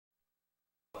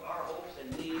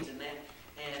needs and that.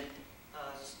 And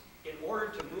in order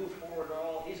to move forward at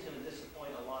all, he's going to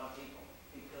disappoint a lot of people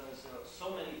because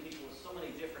so many people with so many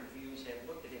different views have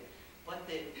looked at him. But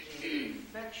the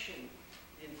infectious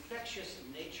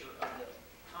nature of the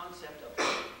concept of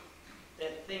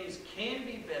that things can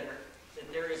be better,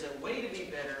 that there is a way to be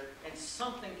better, and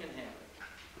something can happen.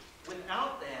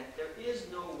 Without that, there is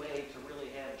no way to really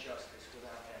have justice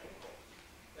without having hope.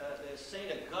 The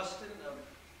St. Augustine,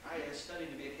 I have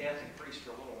studied to be a Catholic priest for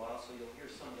a little while, so you'll hear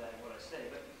some of that in what I say.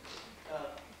 But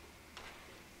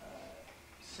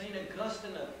St.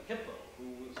 Augustine of Hippo,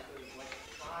 who was like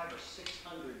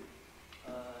 500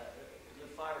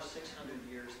 or 600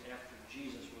 years after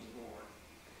Jesus was born,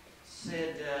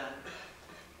 said,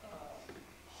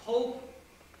 hope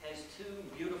has two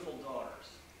beautiful daughters,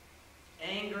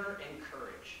 anger and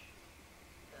courage.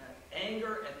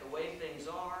 Anger at the way things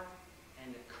are,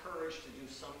 and the courage to do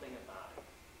something about it.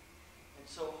 And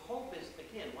so hope is,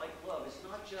 again, like love, is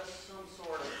not just some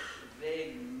sort of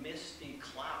vague, misty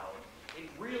cloud. It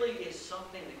really is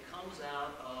something that comes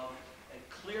out of a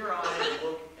clear-eyed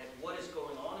look at what is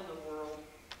going on in the world,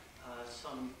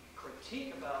 some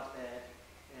critique about that,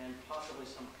 and possibly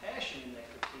some passion in that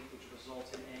critique, which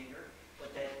results in anger.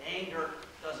 But that anger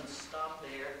doesn't stop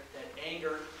there. That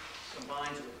anger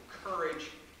combines with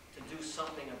courage to do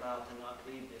something about, to not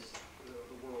leave the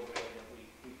world the way that we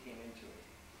came into it.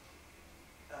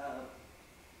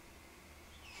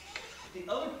 The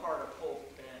other part of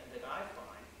hope that I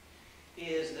find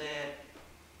is that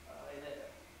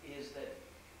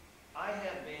I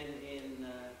have been in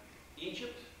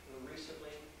Egypt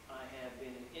recently. I have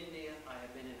been in India. I have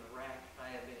been in Iraq.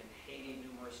 I have been in Haiti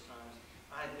numerous times.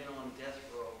 I have been on death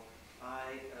row.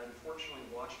 I unfortunately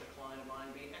watched a client of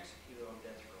mine being executed on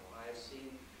death row. I have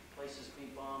seen places be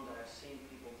bombed. I have seen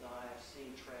people die. I've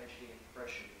seen tragedy and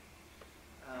oppression.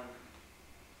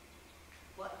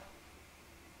 But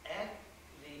at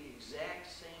the exact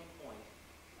same point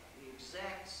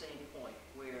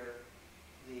where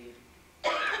the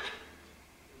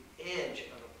edge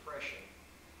of oppression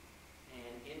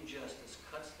and injustice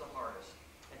cuts the hardest,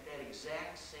 at that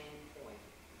exact same point,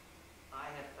 I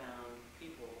have found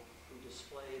people who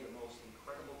display the most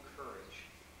incredible courage,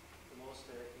 the most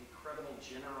incredible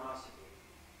generosity,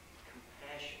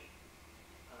 compassion,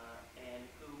 and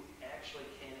who actually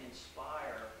can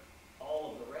inspire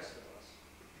all of the rest of us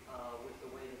with the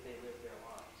way that they live their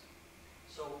lives.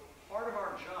 So part of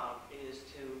our job is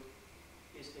to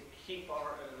keep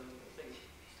our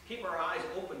eyes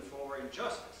open for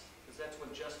injustice, because that's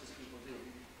what justice people do.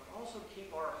 But also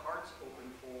keep our hearts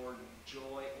open for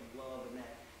joy and love and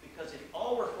that. Because if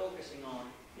all we're focusing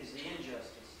on is the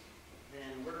injustice,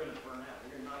 then we're going to burn out.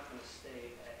 We're not going to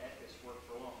stay at this work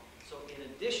for long. So in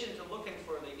addition to looking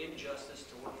for the injustice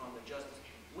to work on the justice,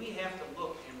 we have to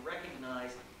look and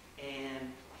recognize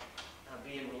and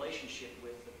be in relationship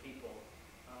with the people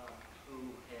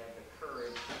who have the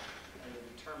courage and the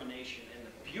determination and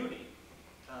the beauty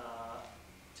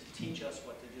to teach us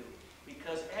what to do.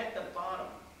 Because at the bottom,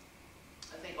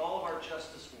 I think all of our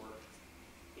justice work,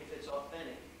 if it's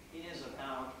authentic, is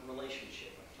about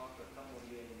relationship. I've talked to a couple of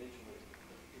you individually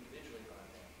about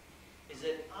that. Is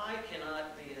that I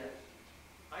cannot be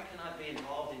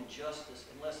involved in justice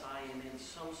unless I am in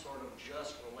some sort of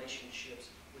just relationships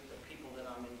with the people that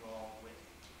I'm involved with.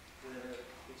 Whether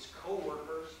it's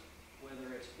co-workers,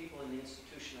 whether it's people in the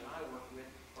institution that I work with,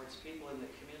 or it's people in the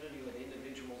community or the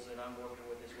individuals that I'm working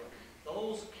with as well.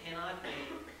 Those cannot be,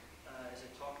 as I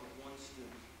talked with one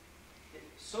student,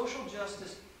 social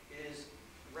justice is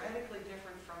radically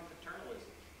different from paternalism.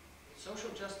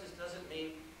 Social justice doesn't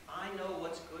mean I know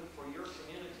what's good for your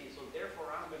community, so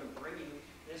therefore I'm going to bring you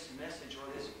this message or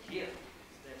this gift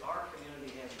that our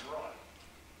community has brought.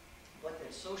 But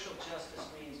that social justice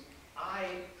means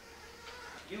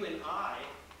you and I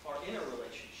are in a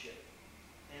relationship,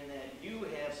 and that you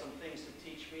have some things to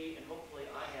teach me, and hopefully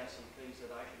I have some things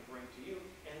that I can bring to you,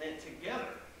 and then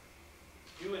together,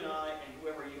 you and I, and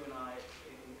whoever you and I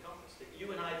encompass, that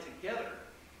you and I together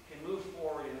can move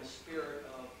forward in a spirit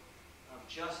of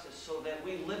justice so that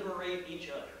we liberate each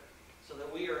other, so that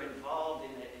we are involved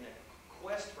in a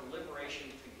quest for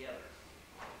liberation together.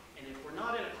 And if we're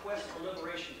not in a quest for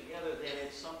liberation together, then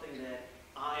it's something that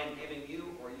I am giving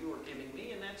you or you are giving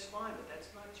me, and that's fine, but that's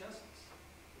not justice.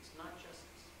 It's not justice.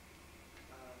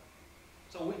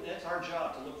 So that's our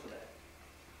job to look for that.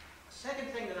 The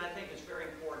second thing that I think is very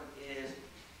important is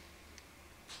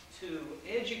to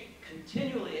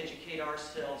continually educate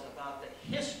ourselves about the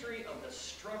history of the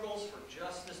struggles for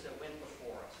justice that went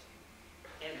before us.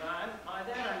 And by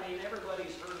that I mean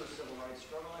everybody's heard of the civil rights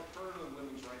struggle, I've heard of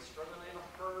women's rights struggle, and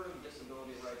I've heard of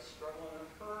disability rights struggle, and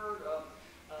I've heard of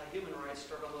human rights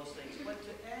struggle, those things, but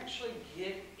to actually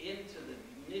get into the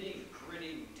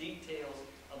nitty-gritty details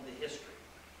of the history.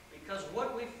 Because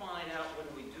what we find out when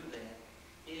we do that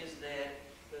is that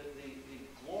the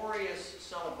glorious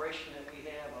celebration that we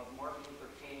have of Martin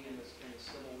Luther King and the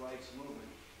civil rights movement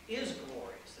is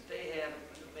glorious, that they have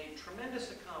made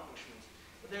tremendous accomplishments.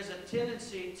 But there's a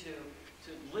tendency to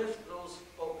lift those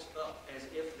folks up as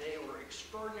if they were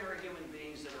extraordinary human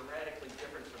beings that are radically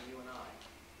different from you and I.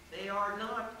 They are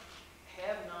not,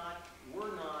 have not,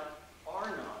 were not,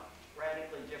 are not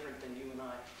radically different than you and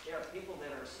I. They are people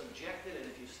that are subjected, and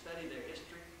if you study their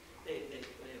history, they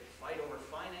fight over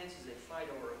finances, they fight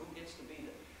over who gets to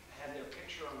have their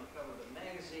picture on the cover of the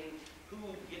magazine,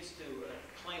 who gets to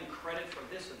claim credit for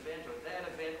this event or that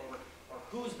event, or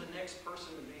who's the next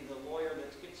person to be the lawyer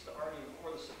that gets to argue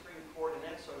before the Supreme Court, and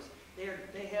that sort of thing.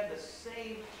 They have the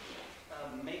same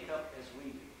makeup as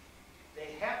we do.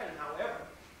 They happen, however,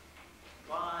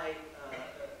 by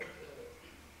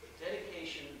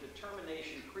dedication,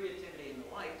 determination, creativity, and the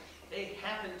like, they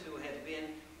happen to have been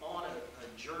on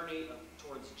a journey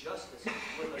towards justice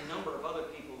with a number of other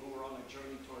people who were on a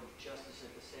journey towards justice at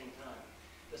the same time.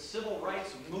 The civil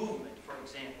rights movement, for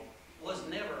example, was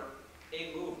never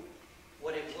a movement.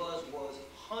 What it was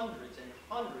hundreds and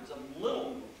hundreds of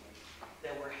little movements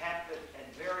that were happened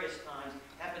at various times,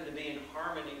 happened to be in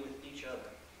harmony with each other.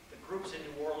 The groups in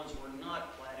New Orleans were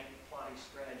not plotting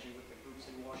strategy with the groups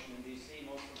in Washington, D.C.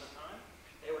 most of the time.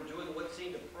 They were doing what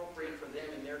seemed appropriate for them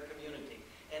in their community.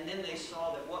 And then they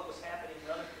saw that what was happening in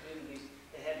other communities,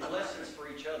 they had lessons for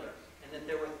each other, and that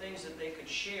there were things that they could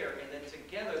share, and that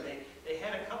together they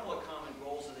had a couple of common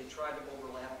goals that they tried to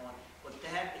overlap on. But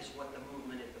that is what the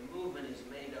movement is. The movement is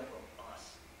made up of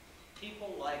us.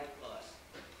 People like us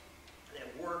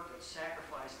that worked, that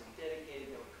sacrificed, that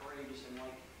dedicated, that were courageous, and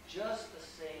like just the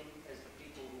same as the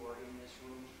people who are in this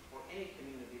room or any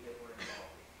community that we're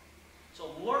involved in.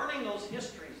 So learning those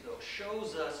histories, though,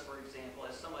 shows us, for example,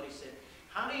 as somebody said,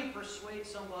 how do you persuade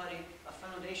somebody, a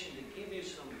foundation, to give you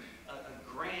a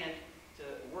grant to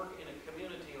work in a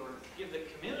community, or give the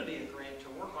community a grant to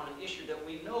work on an issue that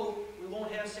we know we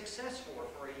won't have success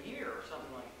for a year or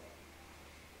something like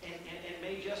that? And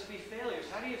may just be failures.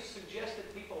 How do you suggest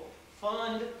that people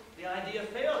fund the idea of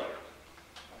failure?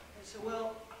 And so,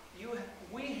 well,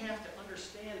 we have to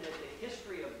understand that the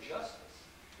history of justice,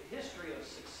 the history of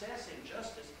success in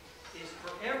justice, is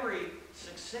for every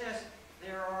success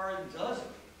there are a dozen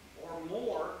or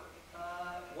more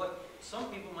what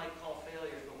some people might call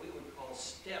failures, but we would call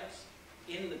steps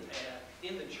in the path,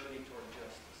 in the journey toward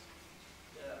justice.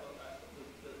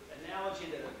 The analogy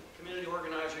that a community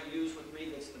organizer used with me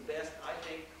that's the best, I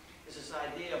think, is this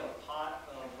idea of a pot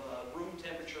of room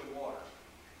temperature water.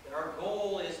 That our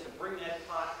goal is to bring that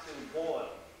pot to boil.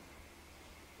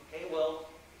 Okay, well,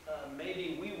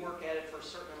 maybe we work at it for a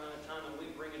certain amount of time and we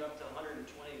bring it up to 120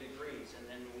 degrees, and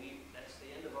then that's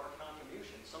the end of our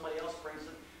contribution. Somebody else brings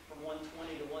it from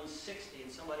 120 to 160,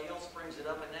 and somebody else brings it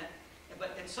up,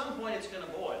 but at some point it's going to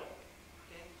boil.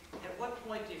 Okay? At what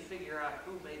point do you figure out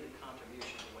who made the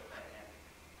contribution to what that happened?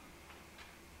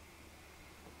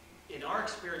 In our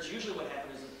experience, usually what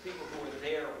happened is the people who were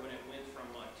there when it went from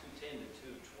 210 to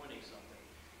 220 something,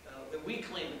 that we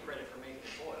claim the credit for making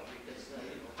it boil, because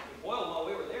it boiled while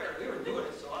we were there. We were doing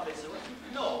it, so obviously,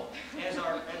 no. As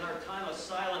our time of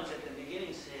silence at the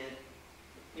beginning said,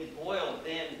 it boiled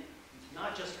then,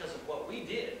 not just because of what we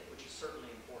did, which is certainly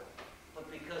important, but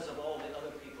because of all the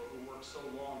other people who worked so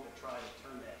long to try to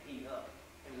turn that heat up,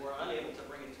 and were unable to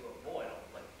bring it to a boil,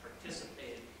 like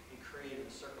participated in creating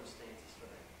the circumstances for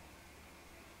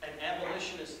that. An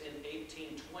abolitionist in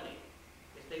 1820,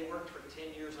 if they worked for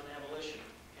 10 years on abolition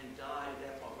and died at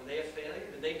that point, were they a failure?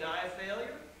 Did they die a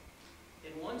failure?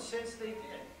 In one sense, they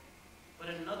did. But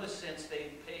in another sense,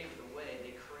 they paved the way.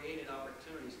 They created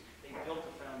opportunities. They built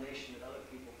a foundation that other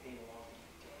people came along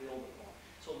to build upon.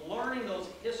 So learning those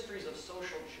histories of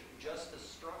social justice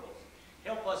struggles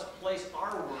help us place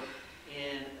our work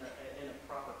in a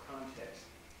proper context.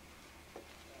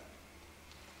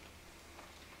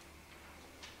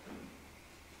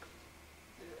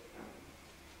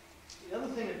 The other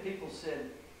thing that people said,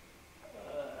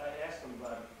 I asked them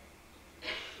about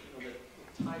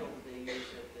the title that they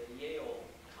used at the Yale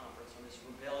conference on this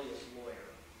rebellious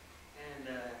lawyer. And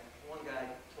one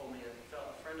guy told me,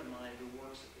 a friend of mine who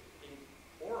works in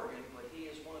Oregon, but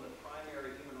he is one of the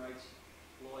primary human rights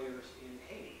lawyers in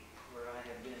Haiti, where I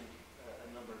have been a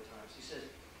number of times. He says,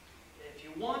 if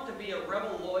you want to be a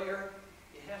rebel lawyer,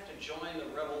 you have to join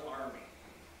the rebel army.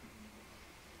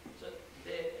 So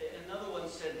another one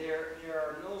said there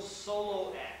are no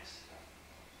solo acts,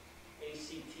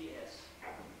 A-C-T-S,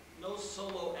 no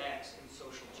solo acts in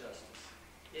social justice.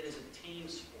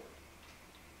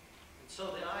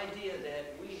 So the idea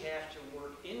that we have to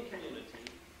work in community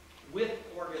with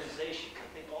organization, I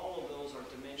think all of those are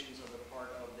dimensions of the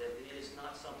part of that. It is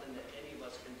not something that any of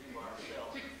us can do by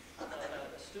ourselves.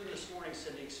 A student this morning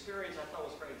said the experience, I thought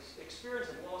was great, the experience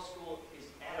of law school is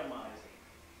atomizing,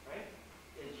 right?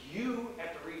 Is you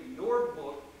have to read your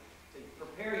book to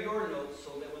prepare your notes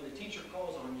so that when the teacher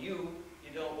calls on you,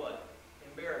 you don't what?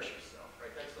 Embarrass yourself,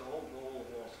 right? That's the whole goal of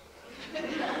law school.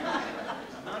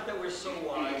 Not that we're so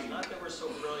wise, not that we're so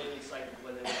brilliantly psychic,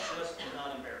 but it's just to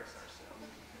not embarrass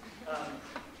ourselves.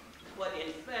 But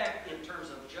in fact, in terms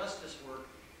of justice work,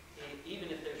 even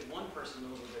if there's one person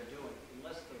knows what they're doing,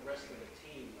 unless the rest of the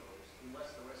team knows,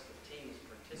 unless the rest of the team is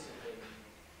participating,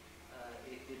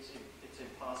 it's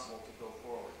impossible to go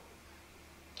forward.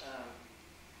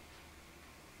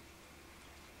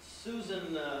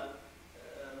 Susan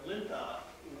Linta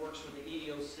works with the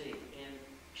EEOC, and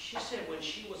she said when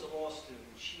she was a law student,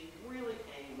 she really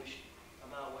anguished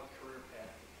about what career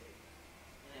path to take.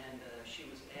 And she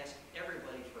was asked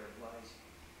everybody for advice,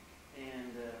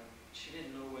 and she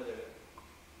didn't know whether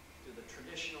to do the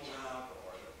traditional route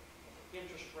or the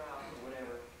interest route or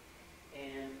whatever.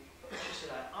 And she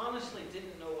said, I honestly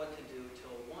didn't know what to do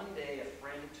until one day a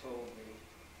friend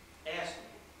asked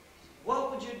me,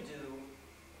 what would you do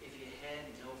if you had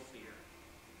no fear?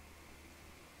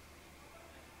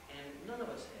 And none of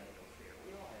us had no fear.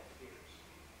 We all had fears.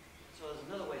 So there's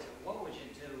another way to say, what would you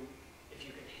do if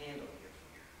you could handle your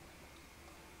fear?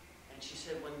 And she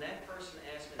said, when that person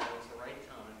asked me, that was the right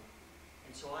time.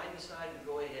 And so I decided to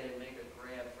go ahead and make a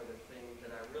grab for the thing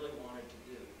that I really wanted to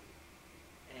do.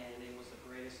 And it was the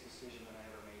greatest decision that I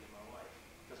ever made in my life,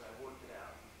 because I worked it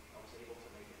out. I was able to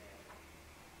make it happen.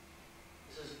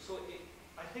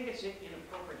 I think it's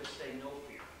inappropriate to say no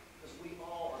fear, because we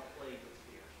all are plagued with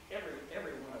fear.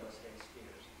 Every one of us has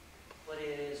fears. But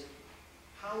it is,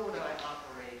 how would I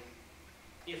operate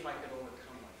if I could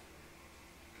overcome my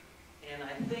fear? And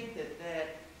I think that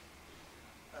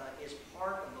is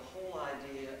part of the whole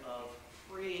idea of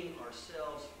freeing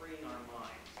ourselves, freeing our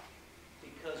minds.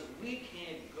 Because we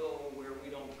can't go where we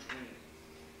don't dream.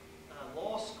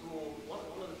 Law school, one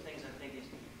of the things I think is,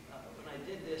 when I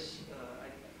did this, I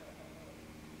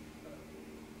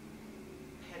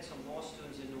had some law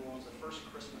students in New Orleans the first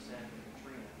Christmas after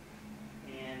Katrina.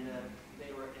 And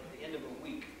they were at the end of a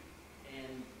week,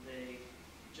 and they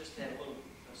just had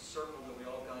a circle that we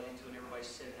all got into, and everybody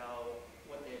said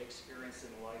what they had experienced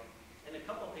in life. And a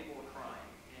couple of people were crying.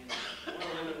 And one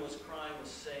of the women was crying, was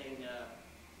saying,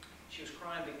 she was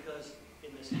crying because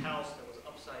in this house that was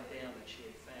upside down that she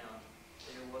had found,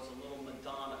 there was a little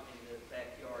Madonna in the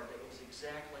backyard that was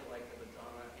exactly like the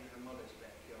Madonna in her mother's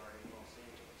backyard in Los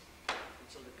Angeles. And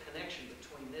so the connection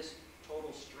between this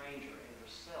total stranger and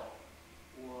herself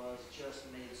was just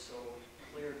made so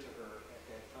clear to her at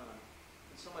that time.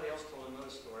 And somebody else told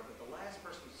another story, but the last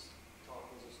person's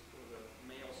talk was a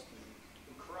male student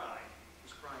who cried. He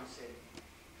was crying and said,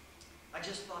 I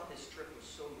just thought this trip was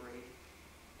so great,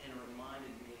 and it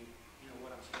reminded me,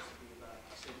 what I'm supposed to be about.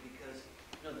 I said, because,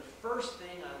 the first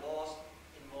thing I lost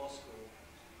in law school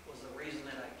was the reason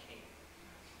that I came.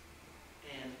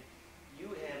 And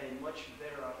you had a much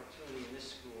better opportunity in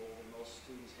this school than most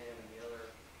students have in the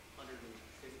other 150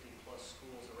 plus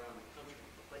schools around the country.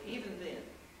 But even then,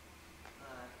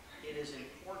 it is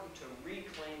important to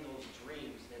reclaim those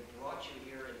dreams that brought you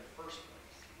here in the first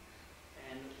place.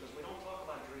 And because we don't talk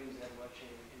about dreams that much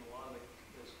in a lot of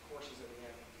those courses that we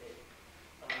have to take.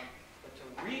 But to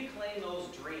reclaim those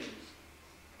dreams,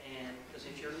 and because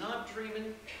if you're not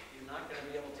dreaming, you're not going to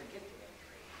be able to get to that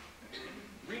dream.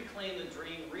 Reclaim the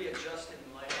dream, readjust it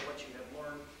in light of what you have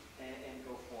learned, and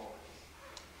go forward.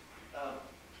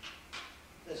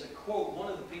 There's a quote,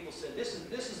 one of the people said, this is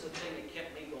the thing that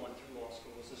kept me going through law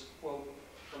school, was this quote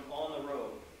from On the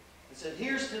Road. It said,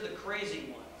 here's to the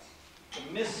crazy ones,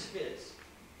 the misfits,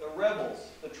 the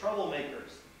rebels, the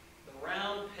troublemakers, the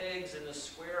round pegs in the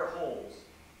square holes,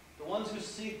 the ones who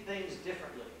see things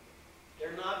differently.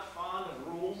 They're not fond of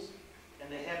rules,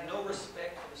 and they have no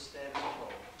respect for the status quo.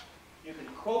 You can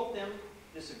quote them,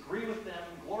 disagree with them,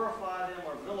 glorify them,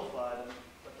 or vilify them,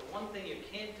 but the one thing you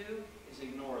can't do is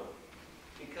ignore them,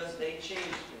 because they change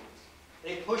things.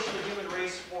 They push the human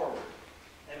race forward.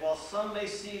 And while some may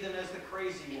see them as the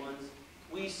crazy ones,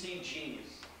 we see genius.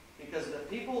 Because the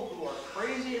people who are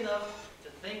crazy enough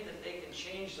to think that they can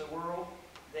change the world,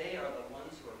 they are the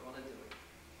ones who are going to do it.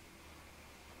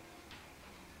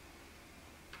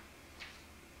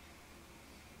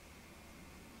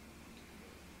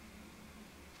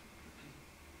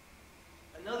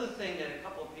 Another thing that a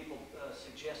couple of people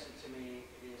suggested to me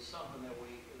is something that a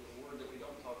word that we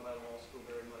don't talk about in law school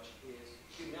very much, is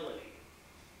humility.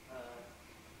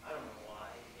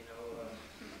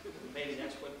 mean,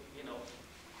 that's what, you know,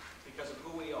 because of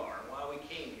who we are, why we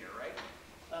came here, right?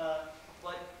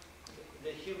 But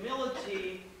the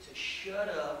humility to shut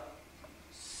up,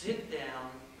 sit down,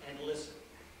 and listen.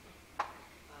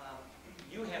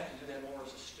 You have to do that more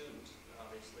as a student,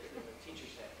 obviously, than the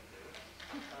teachers have to do.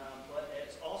 But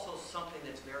it's also something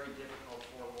that's very difficult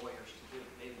for lawyers to do,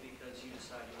 maybe because you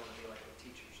decide you want to be like the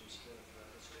teachers instead of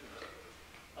the students.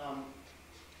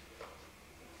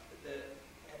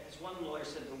 As one lawyer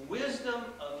said, the wisdom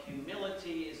of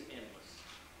humility is endless.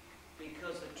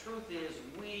 Because the truth is,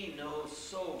 we know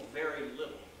so very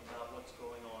little about what's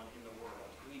going on in the world.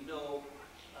 We know,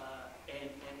 and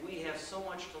we have so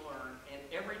much to learn, and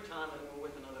every time that we're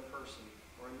with another person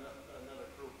or another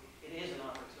group, it is an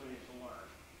opportunity to learn.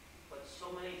 But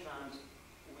so many times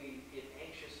we get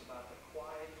anxious about the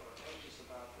quiet or anxious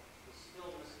about the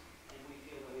stillness, and we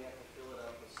feel that we have to fill it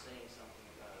up with saying something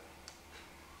about it.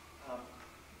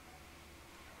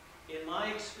 In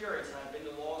my experience, I've been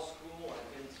to law school,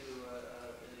 I've been to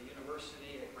the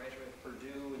university, I graduated at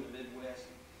Purdue in the Midwest.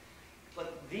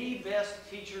 But the best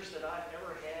teachers that I've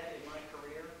ever had in my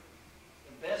career,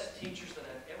 the best teachers that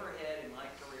I've ever had in my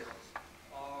career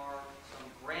are some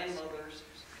grandmothers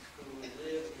who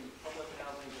live in public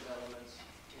housing developments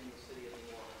in the city of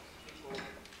New Orleans. People,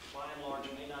 by and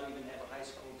large, may not even have a high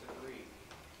school degree,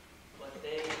 but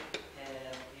they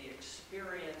have the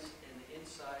experience and the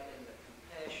insight and the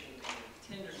compassion and the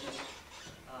tenderness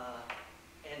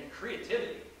and the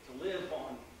creativity to live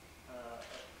on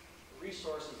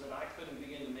resources that I couldn't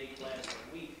begin to make last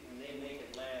a week, and they make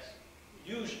it last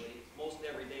usually most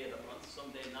every day of the month,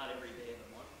 someday not every day of the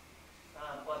month.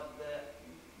 But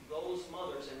those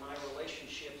mothers and my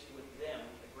relationships with them,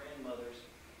 the grandmothers,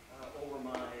 over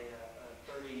my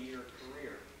 30-year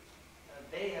career,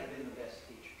 they have been the best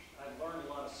teachers. I've learned a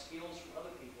lot of skills from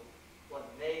other people, but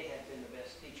they have been the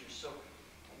best teachers. So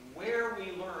where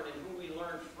we learn and who we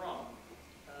learn from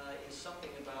is something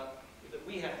about that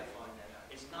we have to find that out.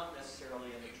 It's not necessarily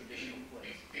in a traditional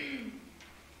place.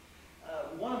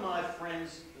 One of my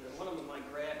friends, one of my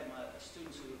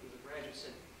students who was a graduate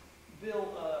said, Bill,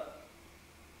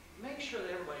 make sure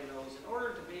that everybody knows, in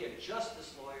order to be a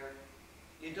justice lawyer,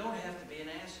 you don't have to be an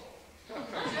asshole. And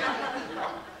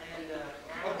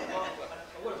I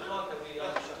would have thought that we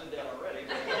understood that already,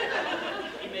 but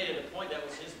he made it a point. That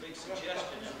was his big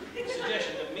suggestion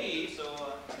to me,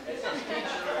 so as his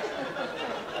teacher,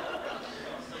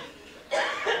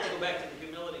 let's go back to the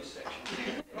humility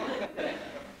section.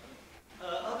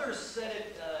 Others said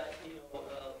it, a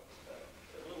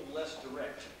little less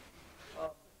direct.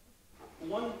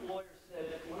 One lawyer said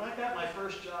that when I got my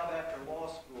first job after law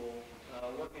school,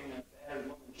 working in a battered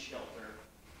women's shelter,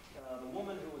 the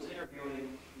woman who was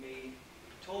interviewing me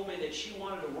told me that she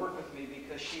wanted to work with me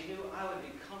because she knew I would be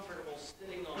comfortable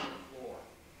sitting on the floor.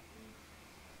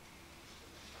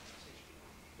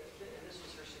 And this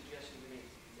was her suggestion to me,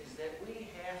 is that we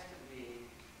have to be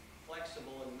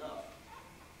flexible enough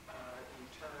in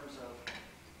terms of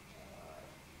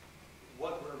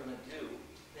what we're going to do,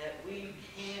 that we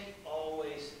can't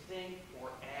always think or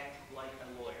act like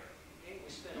a lawyer. Okay? We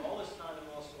spend all this time in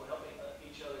law school helping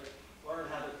each other learn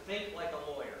how to think like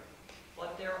a lawyer.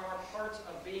 But there are parts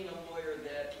of being a lawyer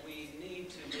that we need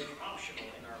to make optional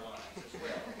in our lives as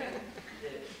well.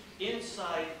 The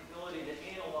insight, ability to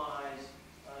analyze,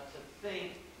 to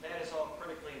think, that is all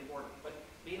critically important. But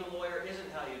being a lawyer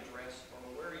isn't how you dress, or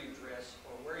where you dress,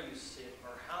 or where you sit,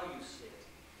 or how you sit.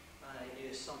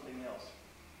 It is something else.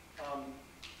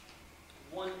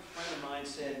 One friend of mine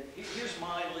said, here's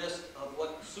my list of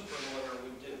what a super lawyer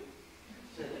would do.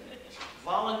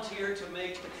 Volunteer to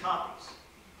make the copies.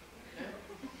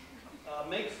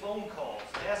 Make phone calls.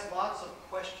 Ask lots of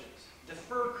questions.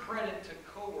 Defer credit to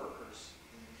coworkers.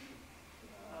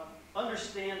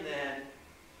 Understand that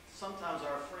sometimes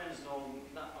our friends know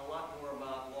a lot more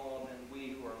about law than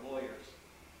we who are lawyers.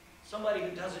 Somebody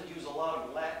who doesn't use a lot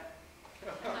of Latin.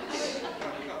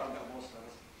 Most of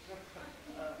us.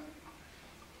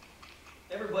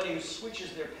 Everybody who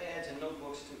switches their pads and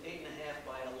notebooks to 8.5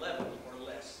 by 11 or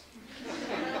less.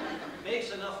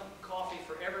 Makes enough coffee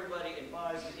for everybody and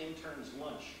buys the interns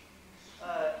lunch.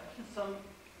 Some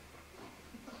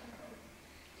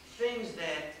things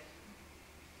that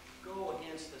go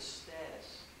against the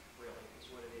status, really,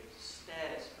 is what it is.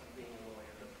 Status of being a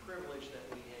lawyer. The privilege that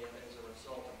we have as a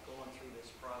result of going through this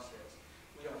process.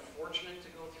 We are fortunate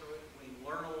to go through it. We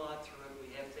learn a lot through it.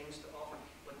 We have things to offer.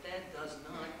 But that does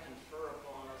not confer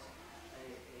upon us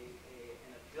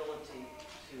an ability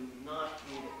to not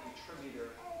be a contributor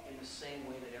in the same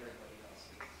way that everybody else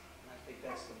is. And I think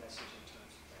that's the message in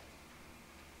terms of that.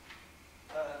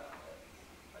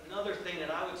 Another thing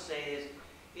that I would say is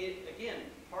again,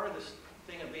 part of this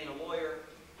thing of being a lawyer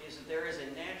is that there is a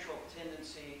natural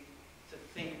tendency to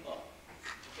think up,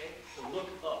 okay? To look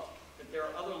up. That there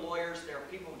are other lawyers, there are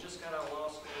people who just got out of law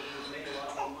school who've made a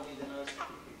lot more money than us,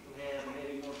 who have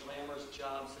maybe more glamorous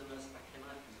jobs than us. I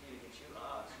cannot compete against you.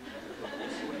 Ah, so you have to go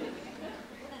this way.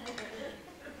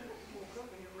 Woke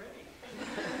up and you're ready.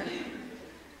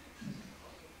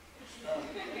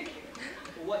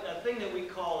 A thing that we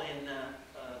call in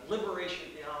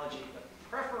liberation theology, a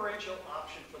preferential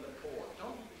option for the poor.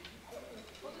 Don't.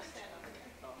 We'll just stand over here.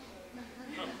 Oh.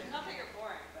 Not that you're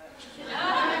boring, but.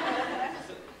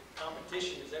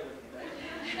 Competition is everything, right?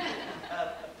 A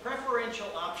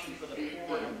preferential option for the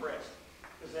poor and oppressed.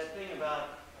 There's that thing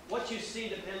about what you see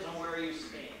depends on where you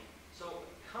stand. So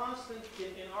constant,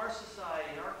 in our society,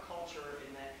 in our culture,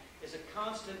 in that, is a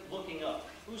constant looking up.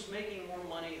 Who's making more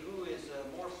money? Who is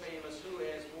more famous? Who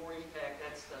has more impact?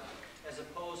 That stuff. As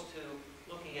opposed to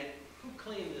looking at who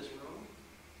cleaned this room?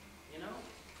 You know?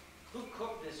 Who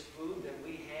cooked this food that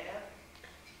we have?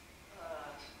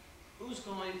 Who's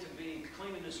going to be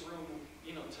cleaning this room,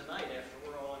 you know, tonight after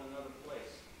we're all in another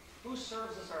place? Who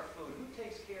serves us our food? Who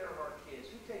takes care of our kids?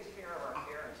 Who takes care of our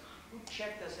parents? Who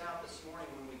checked us out this morning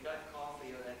when we got coffee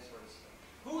or that sort of stuff?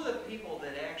 Who are the people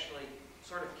that actually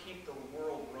sort of keep the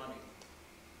world running?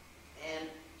 And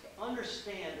to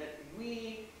understand that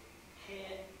we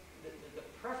can't, the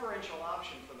preferential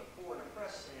option for the poor and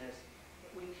oppressed says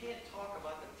that we can't talk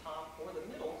about the top or the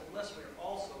middle unless we're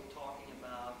also talking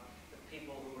about the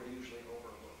people who are usually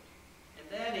overlooked. And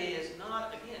that is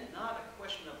not, again, not a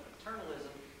question of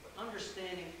paternalism, but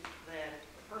understanding that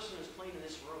the person who's cleaning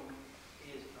this room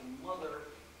is a mother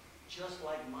just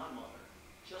like my mother,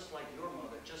 just like your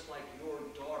mother, just like your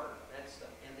daughter, that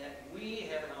stuff. And that we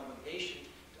have an obligation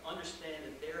to understand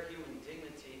that their human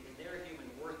dignity and their human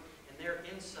worth and their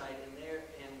insight and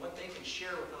what they can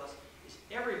share with us is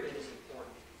every bit as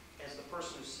important as the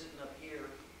person who's sitting up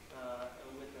here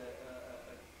with a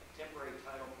temporary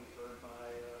title conferred by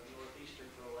Northeastern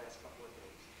for the last couple of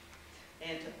days.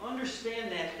 And to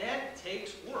understand that, that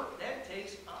takes work. That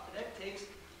takes a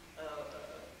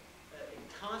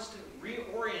constant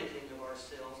reorienting of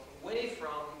ourselves away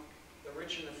from the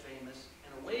rich and the famous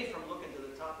and away from looking to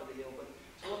the top of the hill, but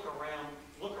to look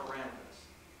around us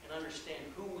and understand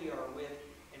who we are with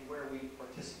and where we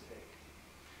participate.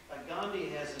 Gandhi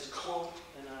has this quote,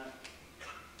 and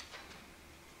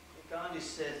Gandhi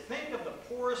said, "Think of the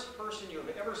poorest person you have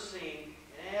ever seen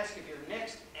and ask if your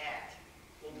next act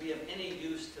will be of any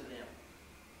use to them."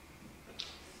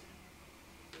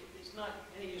 It's not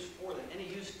any use for them, any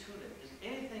use to them. Is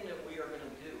anything that we are going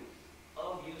to do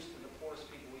of use to the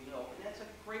poorest people we know? And that's a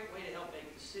great way to help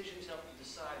make decisions, help to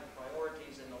decide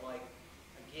priorities and the like,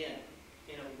 again,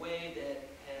 in a way that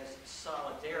has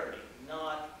solidarity,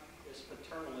 not this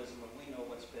paternalism of we know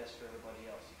what's best for everybody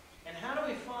else. And how do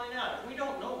we find out? If we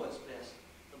don't know what's best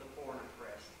for the poor and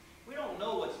oppressed, we don't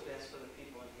know what's best for the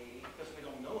people in Haiti because we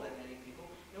don't know that many people,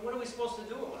 then what are we supposed to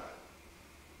do about it?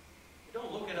 We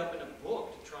don't look it up in a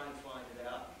book to try and find it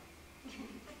out.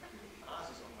 Oz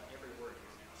is on my every word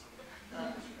here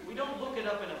now. We don't look it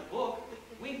up in a book.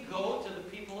 We go to the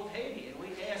people of Haiti and we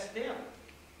ask them,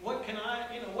 what can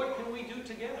we do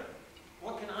together?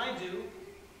 What can I do?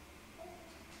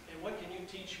 And what can you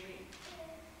teach me?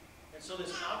 And so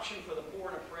this option for the poor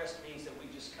and oppressed means that we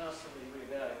just constantly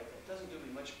reevaluate. It doesn't do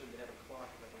me much good to have a clock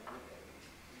if I don't look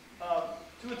at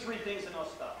it. 2 or 3 things and I'll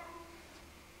stop.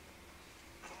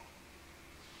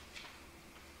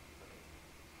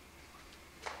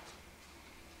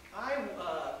 I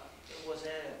was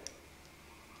at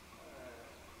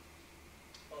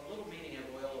a little meeting at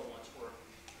Loyola once where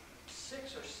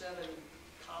 6 or 7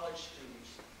 college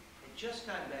students had just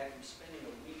gotten back from spending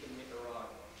a week in Nicaragua.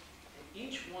 And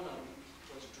each one of them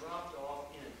was dropped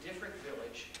off in a different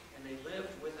village, and they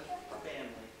lived with a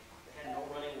family that had no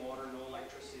running water, no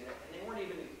electricity, and they weren't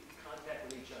even in contact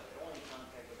with each other, only in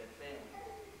contact with that family.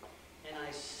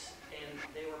 And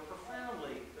they were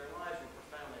their lives were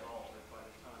profoundly altered by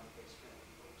the time that they spent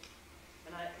with folks.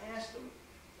 And I asked them,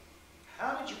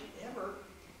 how did you ever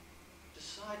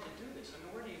decide to do this? I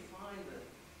mean, where do you find the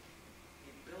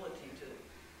ability to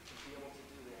be able to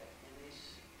do that? And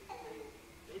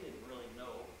they didn't really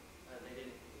know. They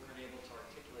weren't able to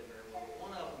articulate very well.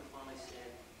 One of them finally said,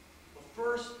 well,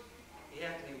 first, you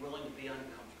have to be willing to be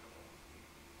uncomfortable.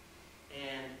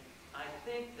 And I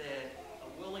think that a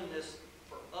willingness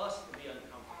for us to be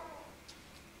uncomfortable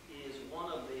is one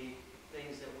of the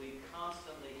things that we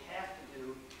constantly have to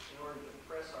do in order to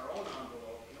press our own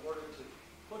envelope, in order to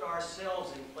put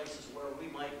ourselves in places where we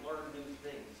might learn new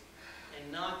things, and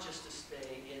not just to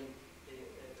stay in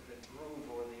the groove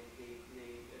or the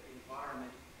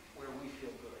environment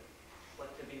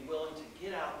to be willing to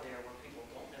get out there where people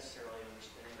don't necessarily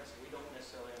understand us, we don't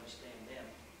necessarily understand them,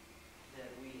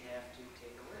 that we have to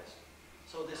take a risk.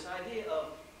 So this idea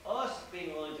of us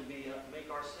being willing to make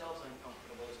ourselves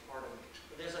uncomfortable is part of it.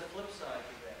 But there's a flip side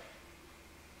to that.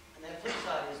 And that flip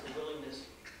side is the willingness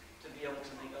to be able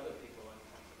to make other people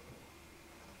uncomfortable.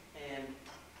 And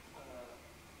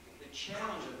the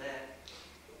challenge of that,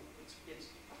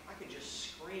 I could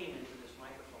just scream into this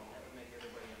microphone. That would make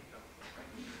everybody uncomfortable,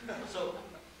 right? So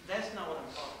that's not what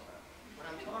I'm talking about. What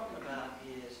I'm talking about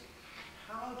is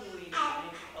how do we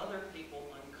make other people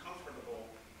uncomfortable,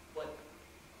 but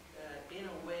in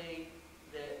a way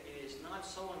that is not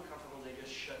so uncomfortable they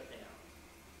just shut down.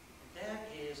 And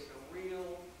that is a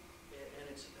real, and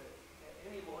it's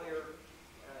any lawyer,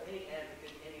 any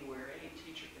advocate anywhere, any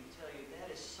teacher can tell you that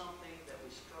is something that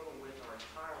we struggle with our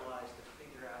entire lives to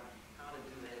figure out how to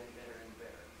do that better and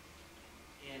better.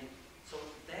 And so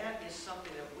that is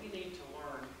something that we need to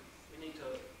learn. We need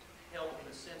to help,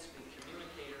 in a sense, be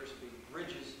communicators, be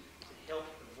bridges to help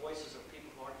the voices of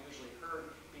people who aren't usually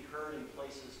heard be heard in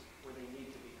places where they need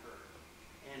to be heard.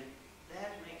 And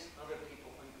that makes other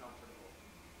people uncomfortable.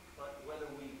 But whether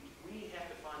we have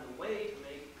to find a way to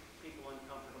make people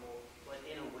uncomfortable, but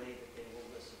in a way that they will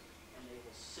listen and they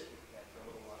will sit with that for a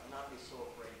little while and not be so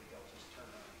afraid that they'll just turn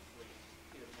around and flee,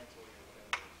 either mentally or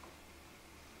whatever.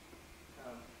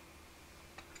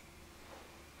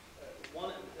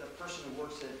 A person who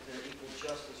works at Equal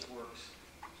Justice Works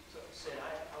said,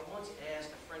 I once asked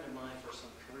a friend of mine for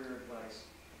some career advice,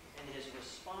 and his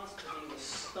response to me was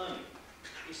stunning.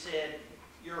 He said,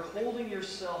 "You're holding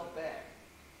yourself back.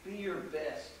 Be your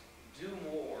best. Do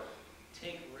more.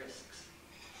 Take risks."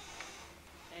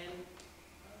 And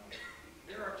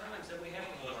there are times that we have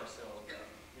to hold ourselves back,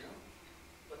 you know?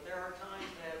 But there are times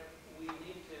that we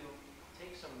need to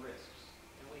take some risks,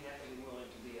 and we have to be willing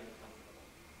to be uncomfortable.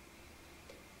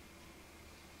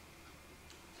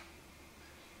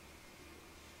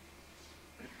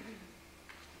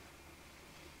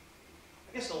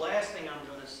 I guess the last thing I'm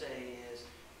going to say is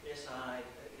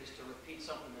to repeat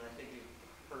something that I think you've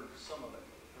heard some of it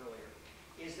earlier,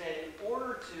 is that in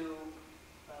order to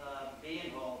be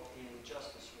involved in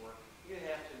justice work, you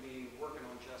have to be working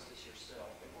on justice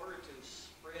yourself. In order to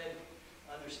spread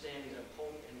understanding of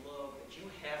hope and love, that you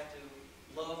have to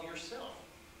love yourself.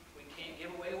 We can't give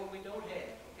away what we don't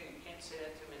have. Okay, you can't say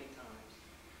that too many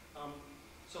times.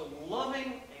 So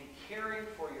loving and caring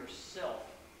for yourself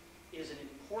is an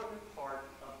important part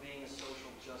of being a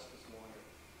social justice lawyer.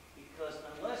 Because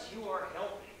unless you are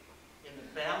healthy in the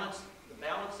balance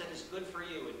that is good for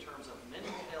you in terms of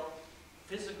mental health,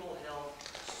 physical health,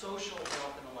 social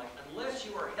health, and the like, unless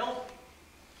you are healthy,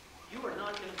 you are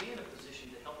not going to be in a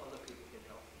position to help other people get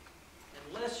healthy.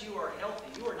 Unless you are healthy,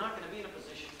 you are not going to be in a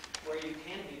position where you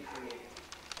can be creative.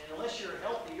 And unless you're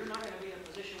healthy, you're not going to be in a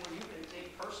position where you can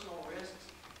take personal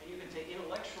risks and you can take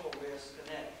intellectual risks, and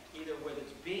that either whether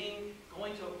it's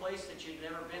going to a place that you've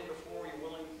never been before, you're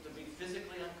willing to be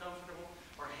physically uncomfortable,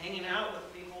 or hanging out with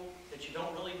people that you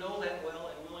don't really know that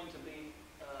well and willing to be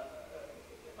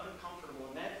uncomfortable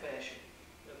in that fashion.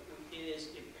 It is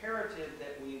imperative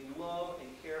that we love and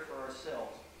care for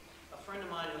ourselves. A friend of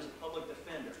mine who's a public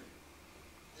defender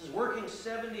is working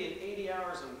 70 and 80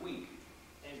 hours a week,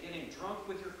 and getting drunk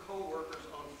with your coworkers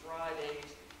on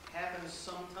Fridays happens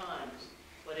sometimes,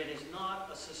 but it is not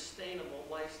a sustainable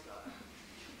lifestyle.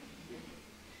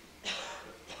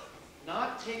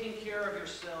 Not taking care of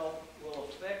yourself will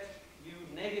affect you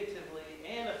negatively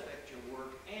and affect your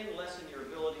work and lessen your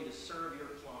ability to serve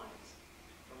your clients.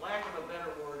 For lack of a better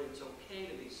word, it's okay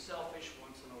to be selfish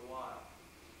once in a while.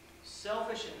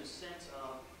 Selfish in the sense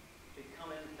of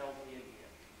becoming healthy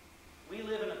again. We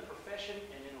live in a profession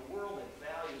and in a world that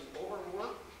values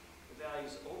overwork,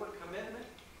 values overcommitment,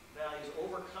 values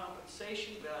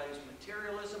overcompensation, values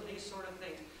materialism, these sort of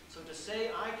things. So to say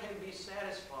I can be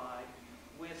satisfied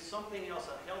with something else,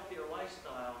 a healthier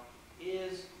lifestyle,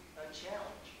 is a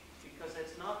challenge, because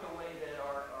that's not the way that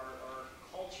our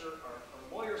culture, our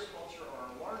lawyers' culture, or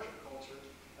our larger culture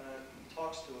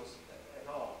talks to us at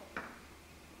all.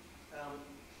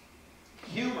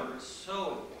 Humor is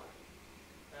so important,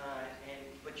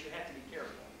 but you have to be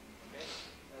careful, okay?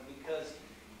 Because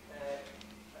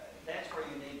that's where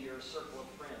you need your circle of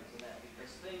friends and that,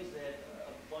 because things that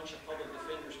a bunch of public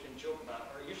defenders can joke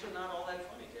about are usually not all that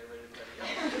funny to everybody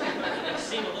else.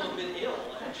 They seem a little bit ill,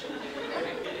 actually.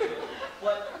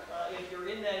 But if you're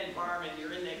in that environment,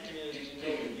 you're in that community, you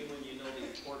know the human, you know the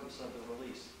importance of the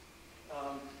release.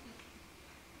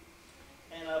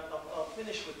 And I'll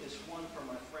finish with this one from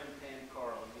my friend Pan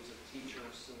Carlin, who's a teacher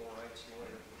and civil rights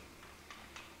lawyer.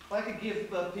 If I could give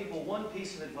people one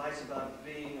piece of advice about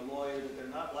being a lawyer that they're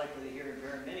not likely to hear in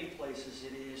very many places,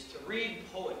 it is to read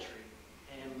poetry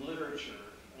and literature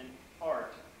and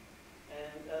art,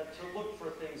 and to look for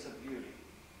things of beauty.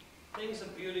 Things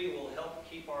of beauty will help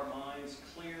keep our minds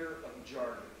clear of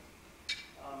jargon.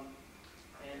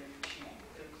 And she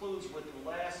concludes with the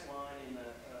last line in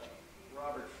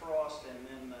Robert Frost, and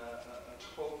then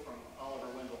a quote from Oliver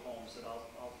Wendell Holmes that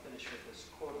I'll finish with this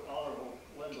quote of Oliver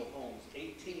Wendell Holmes,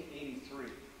 1883.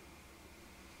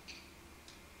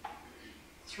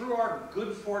 Through our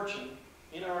good fortune,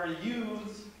 in our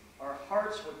youth, our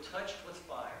hearts were touched with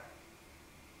fire.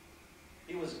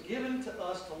 It was given to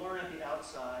us to learn at the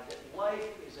outside that life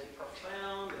is a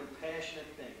profound and passionate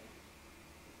thing.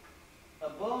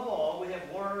 Above all, we have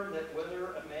learned that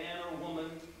whether a man or woman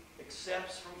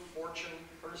accepts from fortune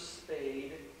her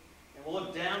spade and will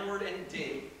look downward and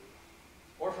dig,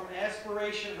 or from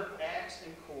aspiration her axe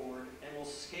and cord and will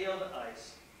scale the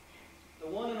ice, the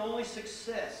one and only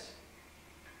success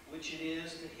which it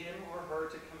is to him or her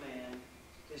to command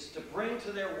is to bring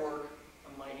to their work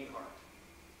a mighty heart.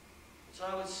 So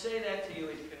I would say that to you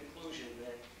in conclusion,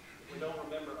 that if we don't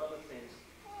remember other things,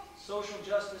 social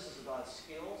justice is about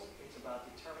skills, it's about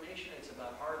determination, it's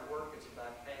about hard work, it's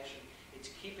about passion, it's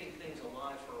keeping things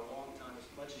alive for a long time as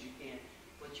much as you can,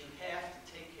 but you have to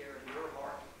take care of your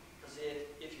heart, because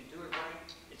if you do it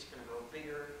right, it's going to grow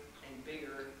bigger and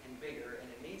bigger and bigger, and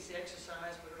it needs the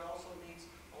exercise, but it also needs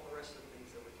all the rest of the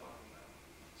things that we're talking about.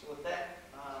 So with that,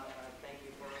 I thank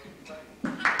you for inviting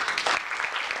me.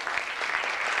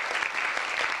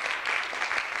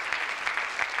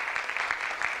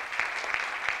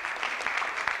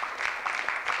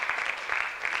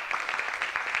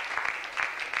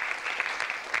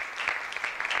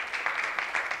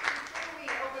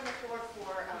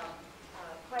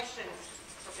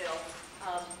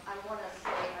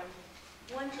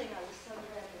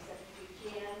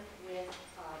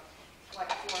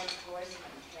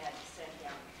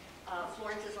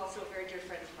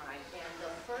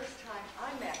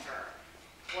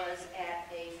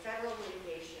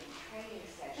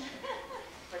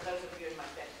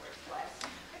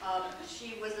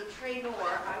 She was a trainor,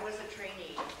 I was a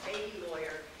trainee, baby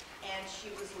lawyer, and she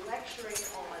was lecturing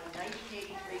on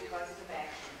 1983 causes of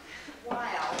action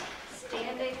while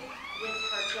standing with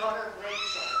her daughter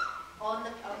Rachel on the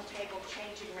table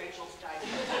changing Rachel's diaper.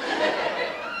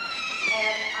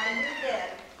 And I knew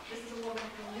then this is a woman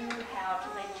who knew how to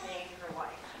maintain her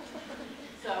life.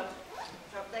 So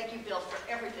thank you, Bill, for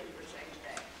everything you were saying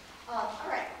today. All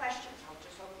right, questions. I'll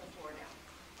just open the floor now.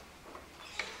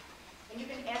 And you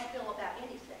can ask Bill about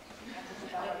anything.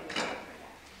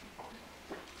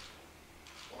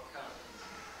 Or comments.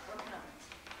 Or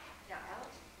comments. Now,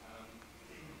 Alex?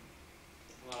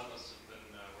 A lot of us have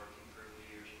been working for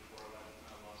years before I went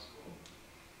to law school.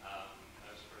 I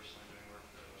was personally doing work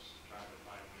that was trying to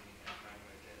find meaning and trying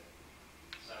to get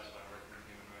satisfied working in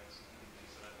human rights and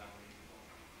things that I found meaningful.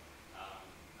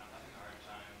 I'm having a hard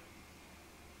time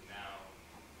now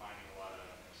finding a lot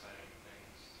of exciting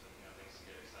things, things to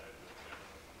get excited about.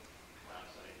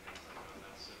 Website, things like that,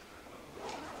 that's super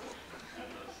cool.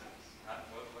 And those things.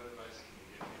 What advice can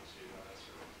you give me to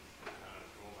sort of kind of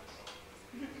fool myself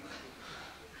with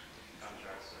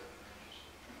contracts or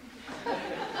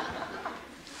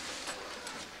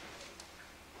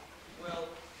Well,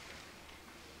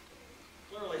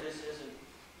 clearly this isn't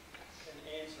an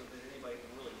answer that anybody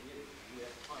can really give if you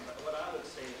have time. But what I would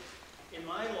say, in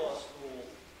my law school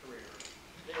career,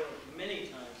 there were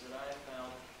many times that I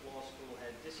found law school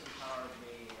had disempowered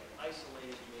me, had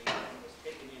isolated me, and was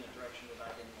taking me in a direction that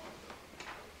I didn't want to go.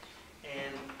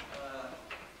 And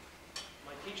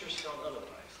my teachers felt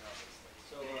otherwise, obviously.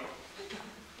 So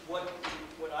what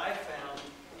I found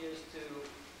is that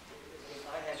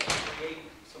I had to create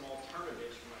some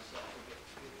alternatives for myself to get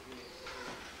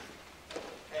the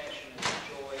passion and the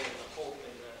joy and the hope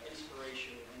and the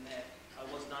inspiration and that I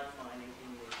was not finding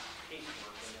in the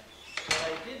casework and that. But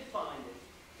I did find it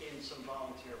in some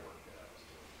volunteer work that I was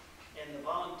doing. And the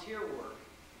volunteer work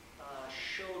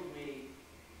showed me,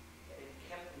 it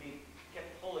kept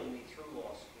pulling me through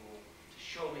law school to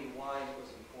show me why it was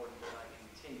important that I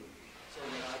continue so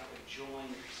that I could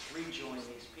rejoin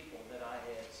these people that I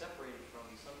had separated from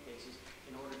in some cases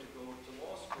in order to go to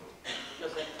law school.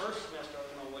 Because that first semester, I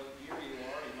don't know what year you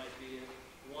are, you might be a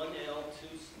 1L,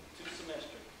 two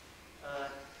semester.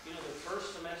 The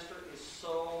first semester is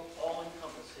so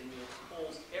all-encompassing. It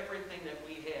pulls everything that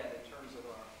we have in terms of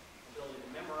our ability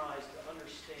to memorize, to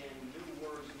understand new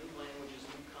words, new languages,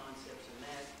 new concepts,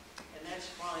 and that's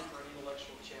fine for an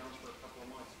intellectual challenge for a couple of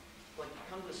months. But you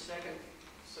come to the second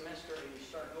semester and you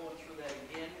start going through that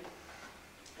again,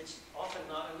 it's often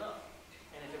not enough.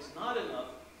 And if it's not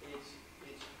enough,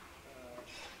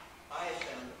 I have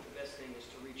found that the best thing is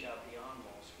to reach out beyond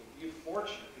law school. You're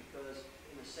fortunate because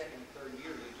in the second and third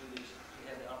year you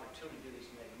have the opportunity to do these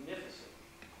magnificent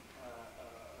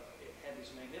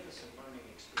learning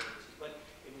experiences. But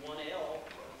in 1L,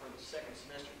 for the second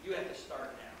semester, you have to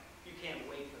start now. You can't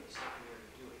wait for the second year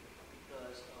to do it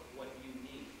because of what you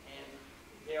need. And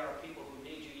there are people who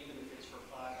need you even if it's for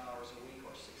 5 hours a week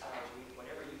or 6 hours a week,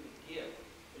 whatever you can give.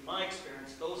 In my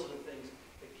experience, those are the things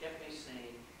that kept me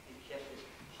sane and kept it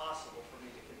possible for me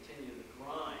to continue the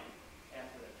grind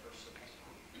after that first semester.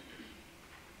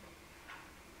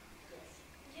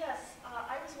 Yes,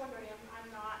 I was wondering, I'm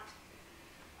not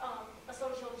a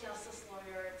social justice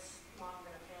lawyer, it's long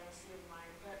been a fantasy of mine,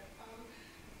 but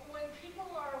when people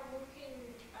are working,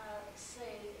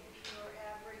 say, your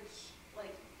average,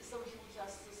 like, social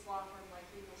justice law firm, like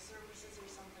legal services or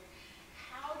something,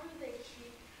 how do they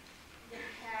keep the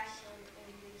passion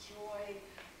and the joy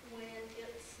when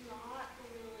it's not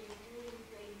really doing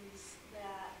things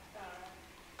that,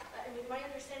 I mean, my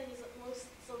understanding is that most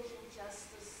social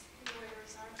justice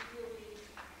lawyers aren't really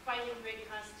fighting great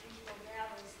constitutional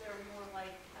battles. They're more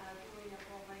like doing a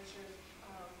whole bunch of,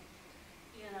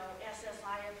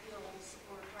 SSI appeals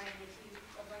or trying to keep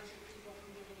a bunch of people from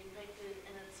getting evicted,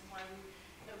 and it's one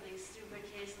of these stupid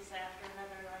cases after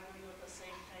another, arguing with the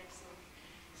same types of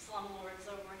slumlords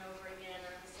over and over again,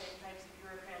 or the same types of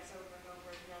bureaucrats over and over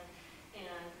again.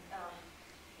 And,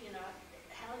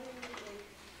 how do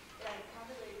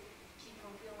they keep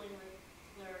from feeling that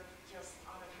they're just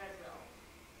on a treadmill?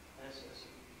 That's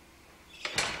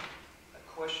a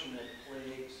question that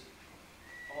plagues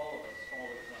all of us all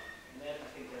the time. And I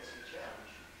think that's the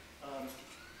challenge.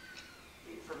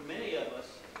 For many of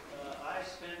us, I've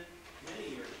spent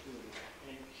many years doing that,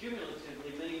 and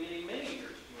cumulatively many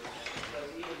years doing that, because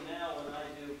even now when I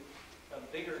do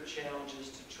bigger challenges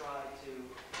to try to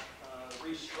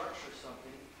restructure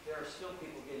something, there are still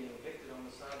people getting evicted on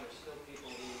the side. There are still people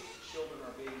whose children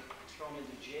are being thrown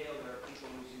into jail. There are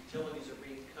people whose utilities are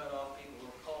being cut off, people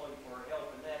who are calling for help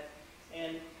and that.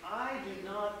 And I do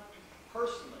not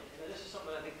personally, and this is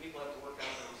something I think people have to work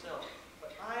out for themselves,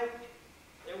 but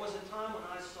there was a time when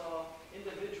I saw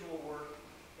individual work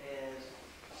as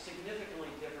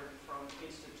significantly different from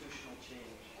institutional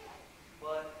change.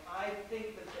 But I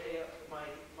think that my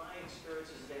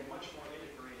experience is they're much more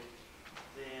integrated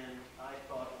than I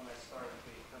thought when I started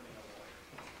becoming a lawyer.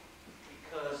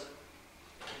 Because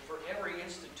for every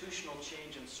institutional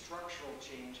change and structural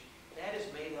change, that is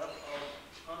made up of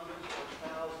hundreds or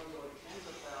thousands or tens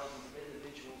of thousands of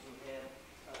individuals who have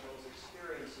those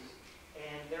experiences.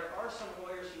 And there are some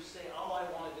lawyers who say, all I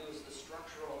want to do is the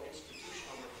structural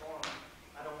institutional reform.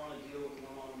 I don't want to deal with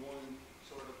one-on-one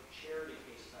sort of charity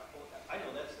cases. I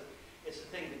know it's the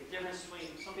thing, the difference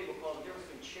between, some people call it the difference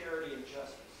between charity and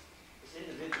justice. This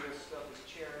individual stuff is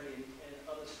charity and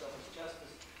other stuff is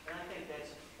justice. And I think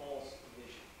that's a false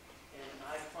division. And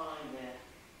I find that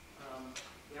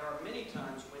there are many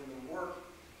times when the work,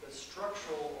 the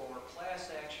structural or class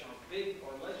action or big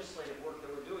or legislative work that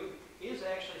we're doing is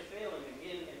actually failing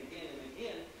again and again and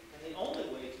again. And the only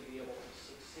way to be able to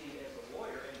succeed as a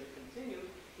lawyer and to continue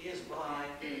is by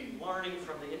learning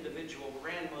from the individual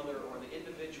grandmother or the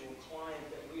individual client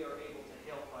that we are able to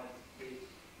help by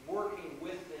working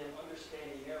with them,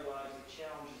 understanding their lives, the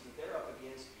challenges that they're up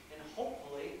against, and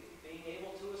hopefully being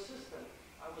able to assist them.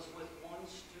 I was with one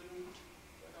student,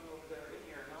 I don't know if they're in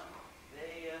here or not,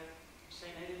 they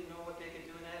saying they didn't know what they could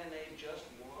do in that, and they just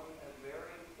won a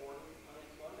very important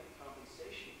unemployment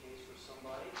compensation case for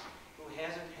somebody who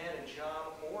hasn't had a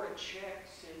job or a check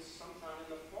since sometime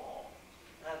in the fall.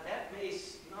 That may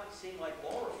not seem like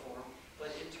law reform, but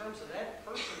in terms of that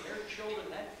person, their children,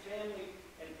 that family,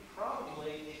 and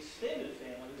probably the extended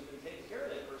family who's been taking care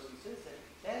of that person since then,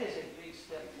 that is a big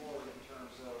step forward in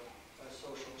terms of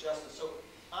social justice. So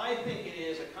I think it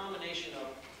is a combination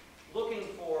of looking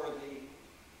for the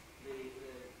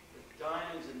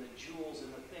diamonds and the jewels and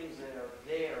the things that are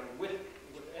there with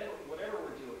whatever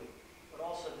we're doing, but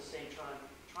also at the same time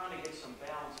trying to get some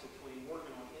balance between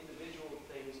working on individual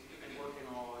things and working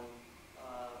on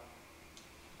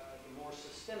the more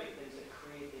systemic things that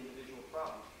create the individual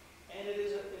problem. And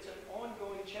it's an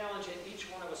ongoing challenge, and each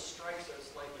one of us strikes at a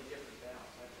slightly different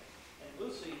balance, I think. And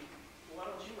Lucy, why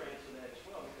don't you answer that as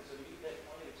well, because you've had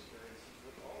plenty of experiences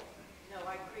with all of them. No,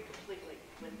 I agree completely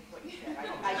with what you said.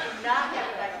 I do not have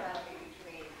a dichotomy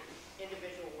between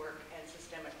individual work and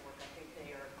systemic work. I think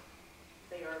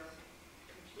they are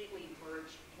completely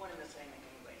merged, one and the same in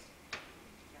many ways.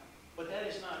 Yeah. But that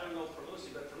is not, I don't know for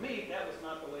Lucy, but for me, that was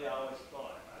not the way I always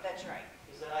thought. That's right.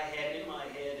 Is that I had in my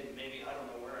head, and maybe I don't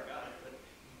know where I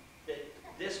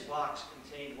this box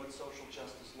contained what social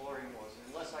justice lawyering was. And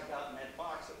unless I got in that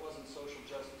box, it wasn't social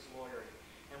justice lawyering.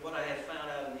 And what I have found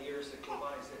out in the years that go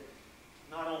by is that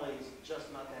not only is it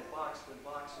just not that box, the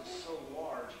box is so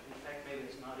large, in fact, maybe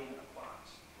it's not even a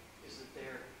box, is that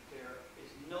there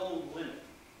is no limit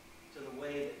to the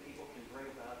way that people can bring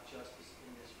about justice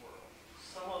in this world.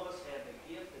 Some of us have the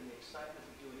gift and the excitement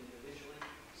to do it individually.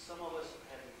 Some of us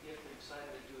have the gift and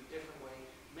excitement to do it a different way.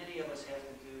 Many of us have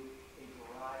to do a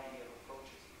variety of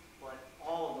approaches, but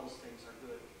all of those things are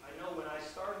good. I know when I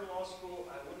started law school,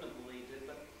 I wouldn't have believed it,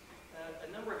 but a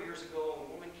number of years ago, a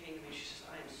woman came to me, she says,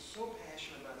 I am so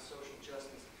passionate about social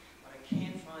justice, but I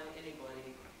can't find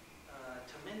anybody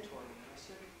to mentor me. And I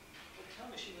said, well, tell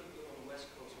me, she lived on the West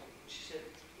Coast. She said,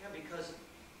 yeah, because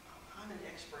I'm an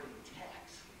expert in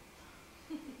tax,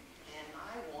 and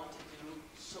I want to do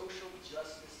social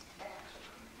justice tax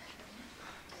work.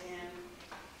 And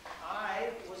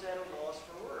I was at a loss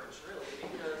for words, really,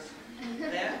 because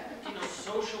that,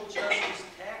 social justice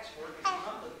tax work is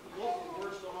not, the local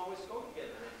words don't always go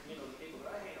together. The people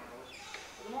that I hang around with.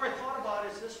 But the more I thought about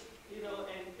it, is this,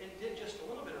 and did just a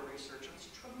little bit of research, there's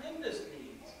tremendous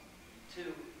needs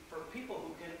for people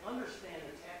who can understand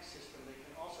the tax system. They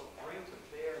can also bring to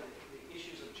bear the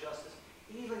issues of justice,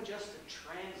 even just to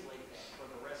translate that for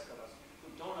the rest of us who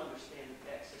don't understand the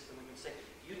tax system. We can say,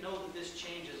 you know that this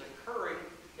change is occurring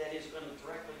that is going to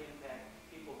directly impact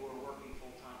people who are working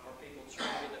full-time, or people trying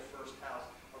to get their first house,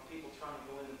 or people trying to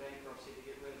go into bankruptcy to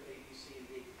get rid of A, B, C, and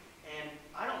D. And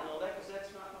I don't know that because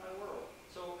that's not my world.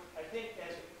 So I think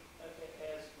as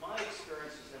my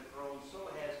experiences have grown,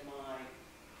 so has my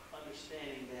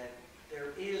understanding that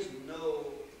there is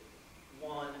no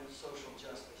one social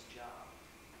justice job.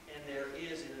 And there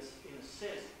is, in a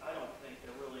sense, I don't think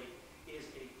there really is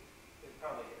it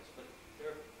probably is, but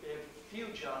there are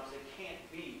few jobs that can't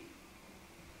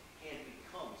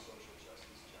become social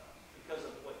justice jobs because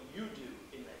of what you do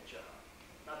in that job.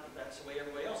 Not that that's the way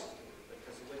everybody else is doing it, but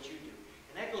because of what you do.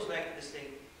 And that goes back to this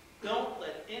thing, don't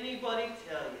let anybody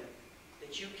tell you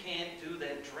that you can't do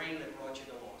that dream that brought you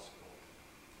to law school.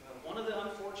 One of the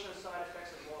unfortunate side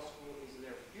effects of law school is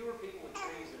there are fewer people with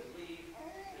dreams that leave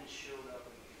than showed up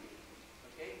in the beginning.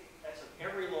 Okay? That's of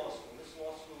every law school. This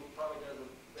law school probably does a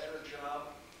better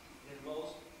job than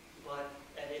most, but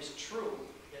it is true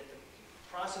that the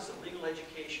process of legal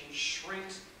education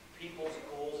shrinks people's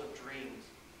goals of dreams.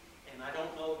 And I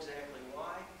don't know exactly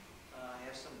why. I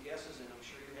have some guesses, and I'm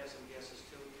sure you have some guesses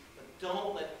too. But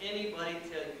don't let anybody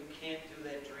tell you you can't do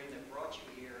that dream that brought you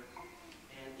here.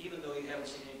 And even though you haven't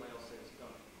seen anybody else that has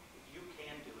done it, you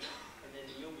can do it. And then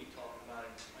you'll be talking about it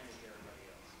and explaining it to everybody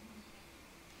else.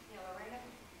 Yeah, Lorena?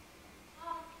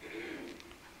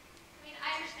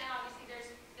 I understand obviously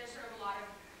there's sort of a lot of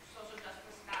social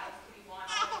justice battles to be won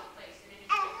all over the place in any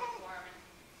shape or form. And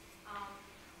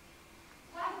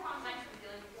one of the problems I'm sort of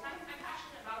dealing with is I'm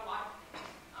passionate about a lot of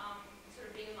things. Sort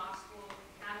of being in law school,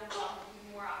 and I'm involved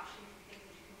with more options and things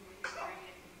that you can do with your brain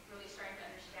and really starting to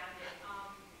understand it.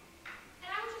 And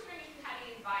I was just wondering if you had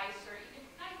any advice, or even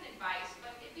not even advice,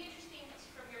 but it'd be interesting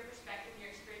from your perspective and your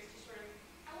experience to sort of,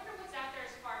 I wonder what's out there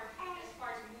as far as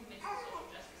movements in social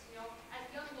justice. As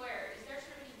a young lawyer, is there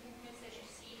sort of any movements that you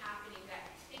see happening that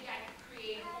maybe I could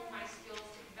create, hone my skills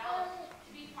to develop, to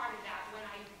be part of that when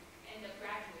I end up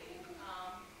graduating?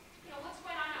 What's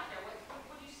going on out there?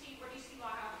 What do you see? Where do you see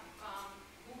law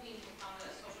moving on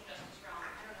the social justice realm? I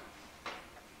don't know.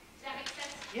 Does that make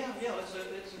sense? Yeah,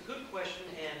 it's a good question,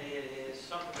 and it is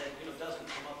something that doesn't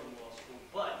come up in law school.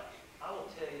 But I will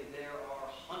tell you, there are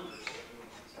hundreds of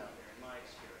movements out there in my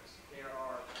experience. There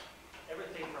are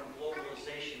everything from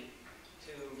globalization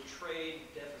to trade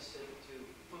deficit to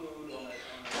food on an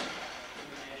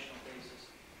international basis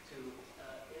to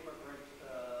immigrant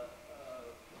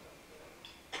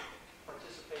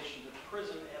participation to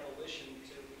prison abolition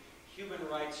to human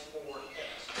rights for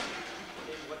X,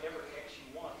 in whatever X you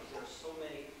want, because there are so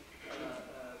many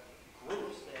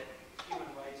groups that human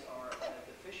rights are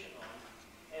deficient on.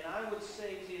 And I would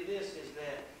say to you this is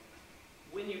that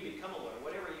when you become a lawyer,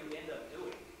 whatever you end up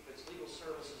doing, if it's legal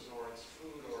services or it's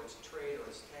food or it's trade or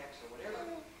it's tax or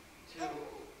whatever, to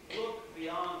look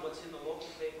beyond what's in the local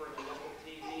paper and the local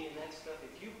TV and that stuff.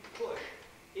 If you push,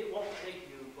 it won't take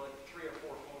you but 3 or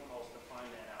 4 phone calls to find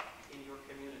that out in your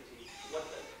community, what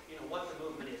the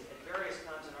movement is. At various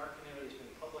times in our community, it's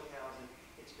been public housing,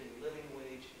 it's been living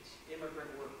wage, it's immigrant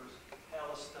workers,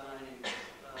 Palestine,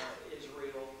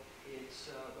 Israel, it's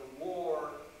the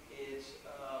war, it's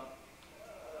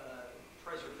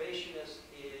preservationists,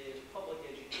 it is public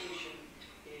education,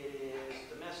 it is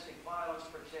domestic violence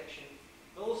protection.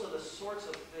 Those are the sorts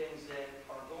of things that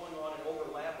are going on and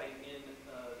overlapping in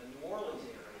the New Orleans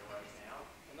area right now.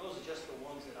 just the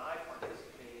ones that I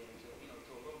participate in, to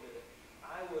a little bit.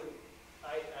 I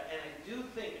do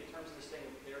think in terms of this thing,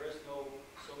 there is no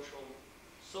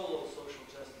solo social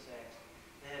justice act,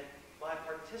 that by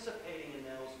participating in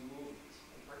those movements,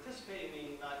 and participating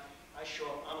meaning not, I show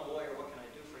up, I'm a lawyer, what can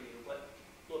I do for you? But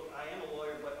look, I am a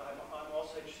lawyer, but I'm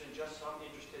also interested in justice. I'm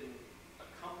interested in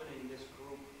accompanying this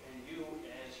group and you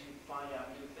as you find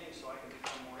out new things so I can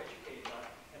become more educated on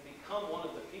it and become one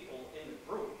of the people in the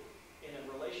group in a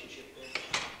relationship that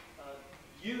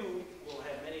you will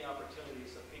have many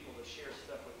opportunities of people to share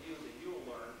stuff with you that you will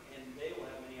learn, and they will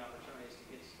have many opportunities to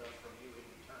get stuff from you in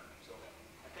return. So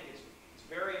I think it's a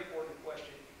very important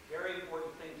question, very important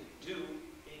thing to do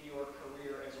in your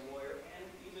career as a lawyer, and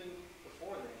even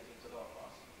before then, if it's at all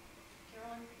possible.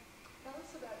 Carolyn, tell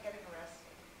us about getting arrested.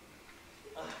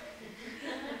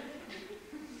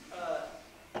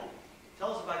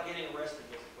 Tell us about getting arrested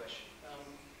is the question.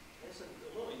 There's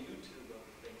a little YouTube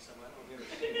thing somewhere. I don't know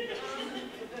if you've ever seen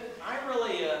it.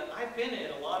 I've been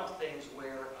in a lot of things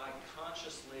where I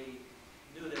consciously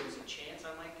knew there was a chance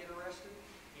I might get arrested.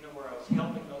 Where I was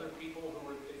helping other people who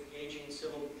were engaging in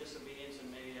civil disobedience, and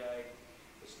maybe I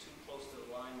was too close to the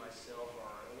line myself or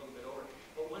a little bit over.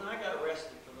 But when I got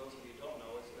arrested, for those of you who don't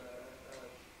know, it's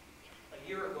a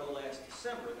year ago last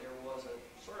December, there was a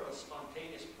sort of a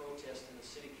spontaneous protest in the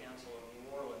city council of New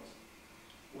Orleans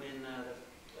when,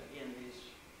 again, these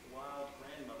wild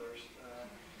grandmothers,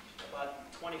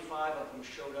 about 25 of them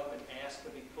showed up and asked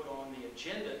to be put on the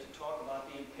agenda to talk about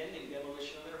the impending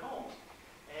demolition of their homes.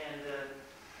 And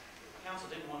the council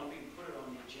didn't want to even put it on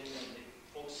the agenda, and the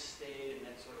folks stayed and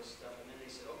that sort of stuff. And then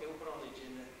they said, okay, we'll put it on the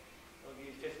agenda. They'll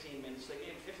give you 15 minutes. They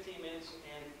gave 15 minutes,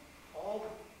 and all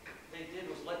they did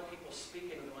was let people speak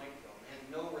into the microphone. They had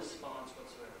no response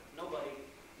whatsoever. Nobody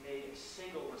made a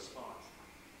single response.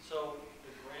 So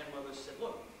the grandmother said,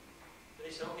 look, they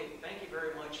said, okay, thank you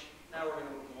very much. Now we're going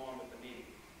to go on with the meeting.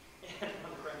 And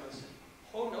one of the grandmothers said,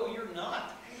 oh, no, you're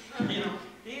not.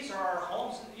 These are our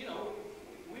homes.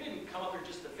 We didn't come up here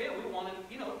just to fail. We wanted,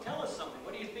 tell us something.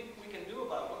 What do you think we can do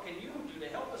about it? What can you do to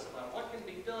help us about it? What can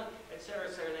be done, et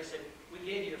cetera, et cetera. And they said, we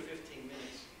gave you your 15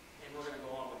 minutes, and we're going to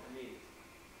go on with the meeting.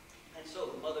 And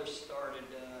so the mothers started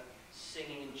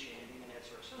singing and chanting and that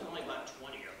sort of stuff. There was only about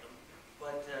 20 of them.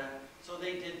 But so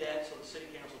they did that. So the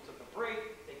city council took a break.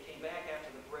 They came back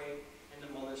after the break, and the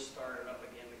mothers started up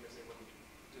again because they wouldn't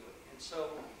do it. And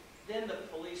so then the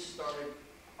police started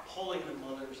pulling the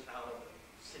mothers out of the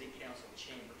city council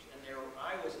chambers. And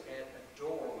I was at a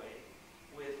doorway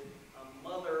with a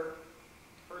mother,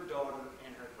 her daughter,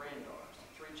 and her granddaughters,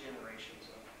 3 generations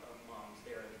of moms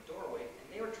there at the doorway. And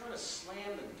they were trying to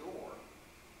slam the door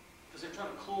because they're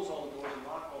trying to close all the doors and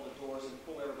lock all the doors and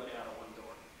pull everybody out of one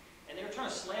door. And they were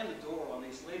trying to slam the door on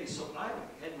these ladies, so I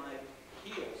had my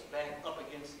heels back up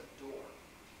against the door.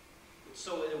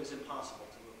 So it was impossible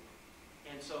to move.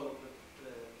 And so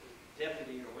the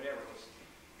deputy or whatever was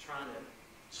trying to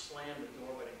slam the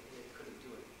door, but it couldn't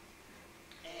do it.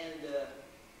 And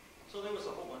so there was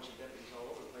a whole bunch of deputies all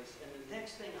over the place. And the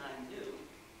next thing I knew,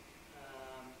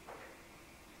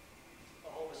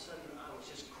 all of a sudden I was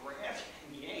just grabbed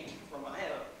and yanked from, I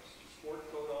had a sport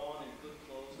coat on and good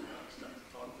clothes, and I was starting to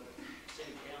talk to the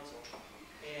city council.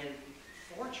 And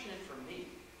fortunate for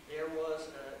me, there was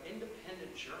an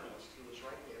independent journalist who was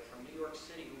right there from New York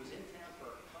City who was in town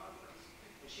for a conference.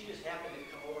 And she just happened to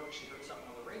come over, she heard something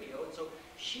on the radio, and so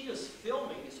she was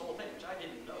filming this whole thing, which I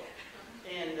didn't know.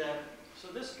 And so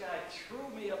this guy threw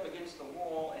me up against the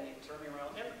wall, and he turned me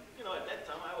around. And, at that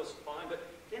time I was fine, but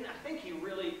then I think he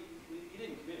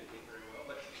didn't communicate very well,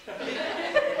 but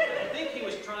I think he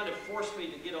was trying to force me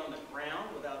to get on the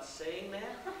ground without saying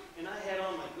that. And I had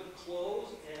on my good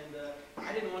clothes, and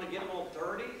I didn't want to get them all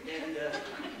dirty. And,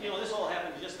 this all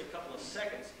happened in just a couple of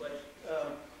seconds, but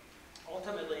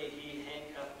ultimately he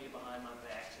handcuffed me behind my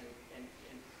back and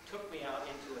took me out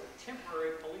into a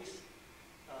temporary police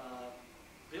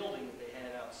building that they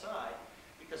had outside,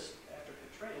 because after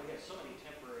Katrina we had so many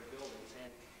temporary buildings.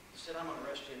 And he said, I'm going to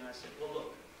arrest you. And I said, well,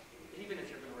 look, even if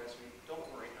you're going to arrest me, don't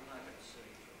worry, I'm not going to sue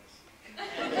you for this.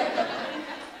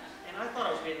 And I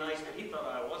thought I was being nice, but he thought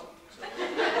I wasn't. So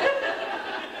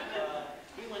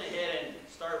he went ahead and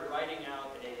started writing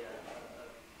out a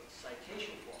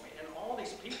citation for me. And all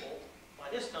these people,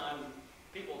 by this time,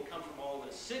 people had come from all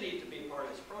over the city to be a part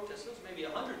of this protest. There's maybe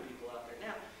 100 people out there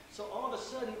now. So all of a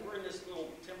sudden, we're in this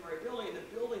little temporary building, and the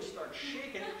building starts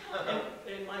shaking,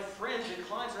 and my friends and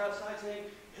clients are outside saying,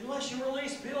 unless you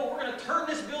release Bill, we're going to turn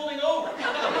this building over. And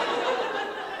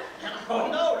I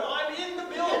go, no, I'm in the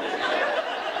building.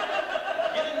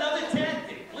 Get another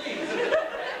tactic, please.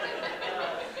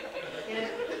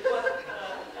 But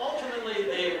ultimately,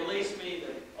 they released me.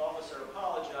 The officer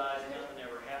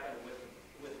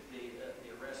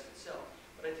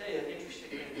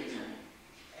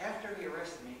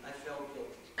arrested me, I felt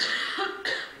guilty.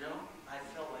 You know, I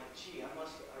felt like, gee, I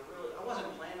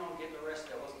wasn't planning on getting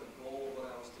arrested. That wasn't the goal of what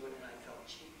I was doing, and I felt,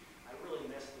 gee, I really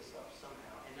messed this up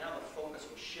somehow. And now the focus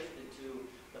was shifted to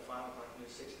the 5 o'clock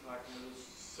news, 6 o'clock news,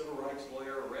 civil rights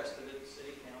lawyer arrested at the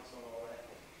city council and all that.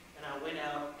 And I went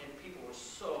out, and people were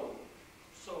so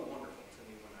wonderful to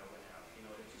me when I went out. You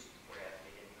know, they just grabbed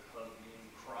me and hugged me and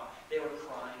cried. They were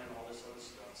crying and all this other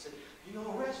stuff. Said, you know,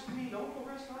 arrest me, don't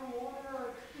arrest our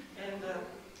lawyer. And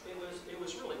it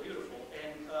was really beautiful.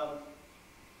 And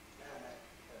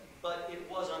but it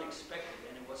was unexpected,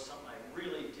 and it was something I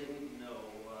really didn't know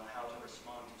how to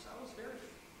respond to. So I was very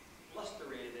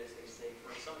flustered, as they say,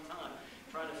 for some time,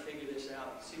 trying to figure this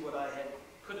out, see what I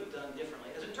could have done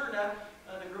differently. As it turned out,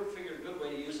 the group figured a good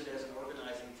way to use it as an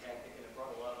organizing tactic, and it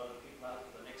brought a lot of other people out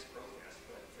to the next protest.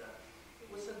 But it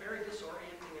was a very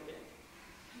disorienting event.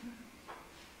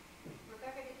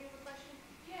 Rebecca, did you have a question?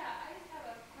 Yeah, I just have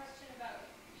a question about,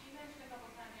 you mentioned a couple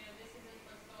times, you know, this isn't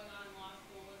what's going on in law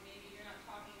school, and maybe you're not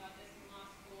talking about this in law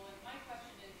school. And my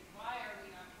question is, why are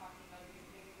we not talking about these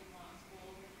things in law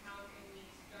schools, and how can we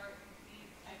start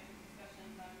these types of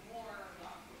discussions on more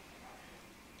law schools?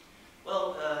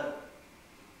 Well,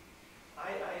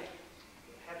 I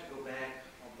have to go back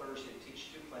on Thursday to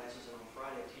teach 2 classes, and on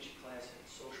Friday I teach a class in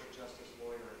social justice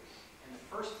lawyer. And the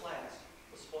first class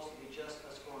was supposed to be just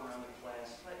us going around the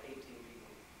class, like 18 people,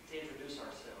 to introduce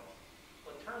ourselves.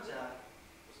 Well, it turns out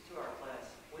it was a 2-hour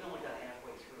class. We only got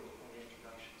halfway through on the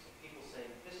introduction. So people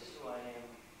saying, this is who I am,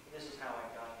 and this is how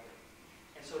I got here.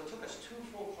 And so it took us 2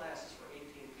 full classes for 18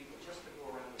 people just to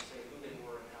go around and say who they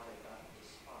were and how they got to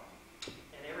this spot.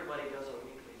 And everybody does a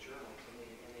weekly journal to me,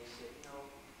 and they say, you know,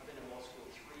 I've been in law school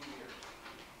 3 years,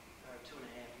 2.5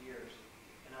 years,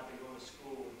 and I've been going to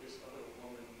school with this other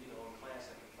woman, you know, class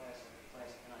after class after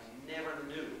class, and I never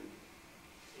knew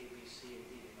A, B, C, and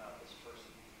D about this person.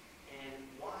 And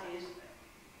why is that?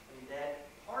 I mean, that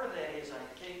part of that is I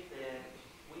think that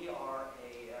we are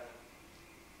a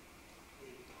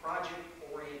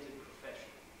project-oriented profession,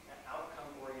 an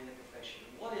outcome-oriented profession.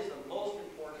 What is the most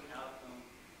important outcome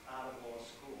out of law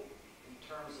school in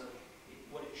terms of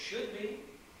what it should be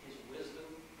is wisdom,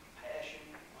 passion,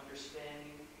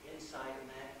 understanding, insight in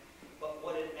that. But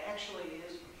what it actually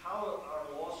is, how are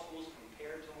law schools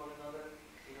compared to one another?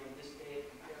 You know, in this day of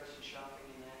comparison shopping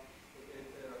and that,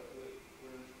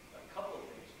 we're a couple of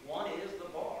things. One is the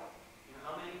bar. You know,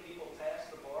 how many people pass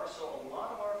the bar? So a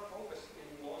lot of our focus in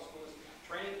law school is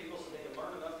training people so they can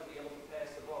learn enough to be able to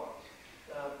pass the bar.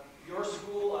 Your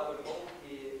school, I would hope,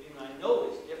 I know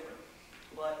is different,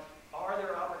 but are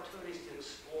there opportunities to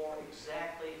explore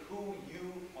exactly who you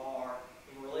are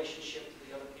in relationship to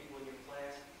the other people in your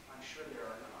class? I'm sure there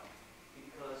are not,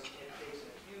 because it takes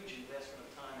a huge investment of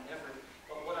time and effort.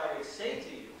 But what I would say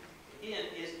to you, again,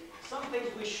 is some things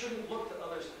we shouldn't look to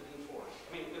others to do for us.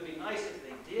 I mean, it would be nice if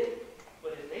they did,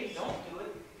 but if they don't do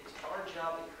it, it's our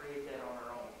job to create that on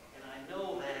our own. And I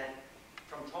know that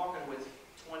from talking with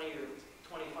 20 or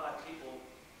 25 people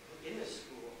in this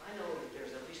school, I know that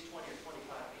there's at least 20 or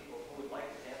 25 people who would like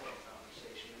to have that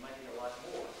conversation. There might be a lot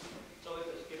more. So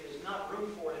if there's not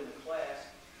room for it in the class,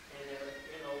 and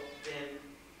then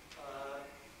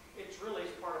it's really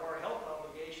part of our health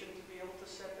obligation to be able to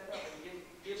set that up and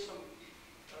give some,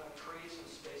 create some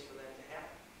space for that to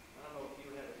happen. I don't know if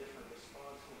you had a different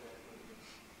response to that.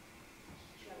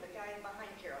 The guy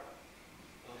behind Carolyn.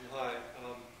 Hi,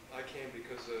 I came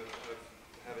because of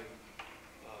having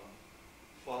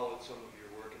followed some of your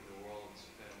work in New Orleans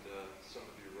and some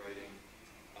of your writing,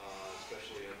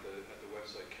 especially at the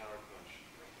website Counterpunch.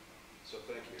 So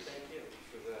thank you. Thank you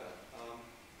for that.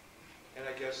 And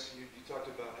I guess you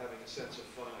talked about having a sense of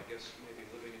fun. I guess maybe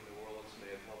living in New Orleans may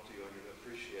have helped you. I would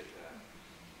appreciate that.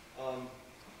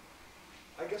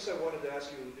 I guess I wanted to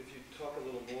ask you if you'd talk a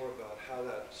little more about how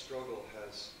that struggle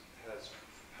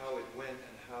how it went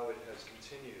and how it has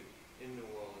continued in New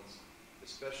Orleans,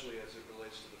 especially as it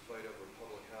relates to the fight over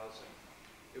public housing.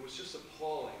 It was just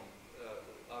appalling,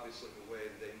 obviously, the way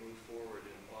they moved forward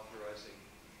in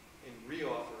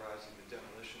reauthorizing the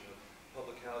demolition of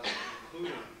public housing,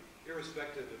 including,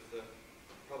 irrespective of the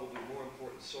probably more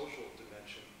important social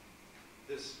dimension,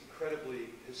 this incredibly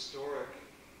historic,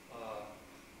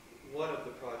 one of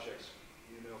the projects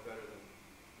you know better than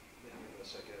many of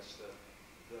us, I guess, the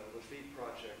Lafitte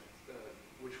project,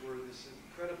 which were this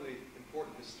incredibly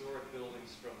important historic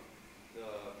buildings from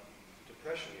the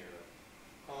Depression era.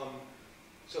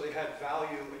 So they had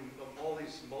value in all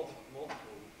these multiple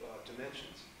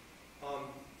dimensions.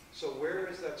 So where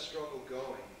is that struggle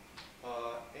going?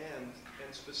 And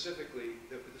specifically,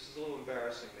 this is a little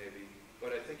embarrassing maybe,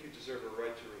 but I think you deserve a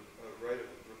right of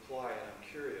reply, and I'm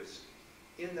curious.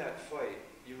 in that fight,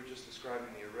 you were just describing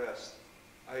the arrest,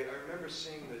 I remember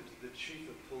seeing the chief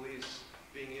of police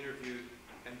being interviewed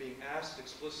and being asked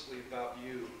explicitly about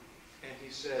you, and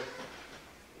he said,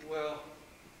 well,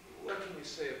 what can you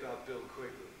say about Bill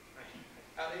Quigley?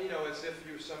 You know, as if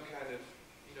you were some kind of,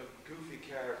 you know, goofy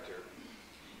character.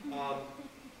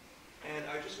 And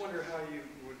I just wonder how you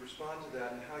would respond to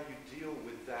that and how you deal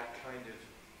with that kind of,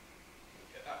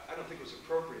 I don't think it was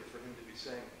appropriate for him to be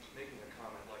making a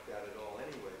comment like that at all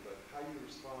anyway, but how you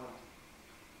respond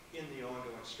in the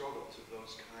ongoing struggle to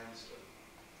those kinds of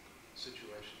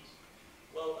situations.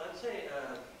 Well, I'd say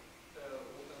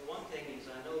one thing is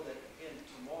I know that, again,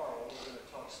 tomorrow we're going to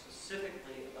talk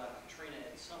specifically about Katrina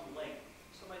at some length.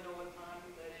 Somebody know what time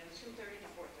that is? 2:30 to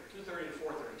 4:30. 2:30 to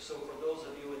 4:30. So for those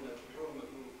of you in the room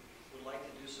who would like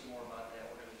to do some more about that,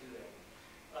 we're going to do that.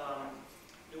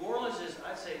 New Orleans is,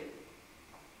 I'd say,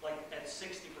 like at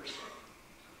 60%.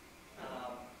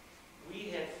 We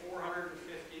had 450,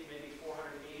 maybe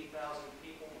 480,000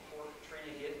 people before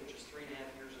Katrina hit, which is 3.5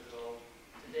 years ago.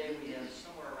 Today we have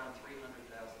somewhere around 300,000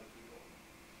 people.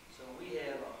 So we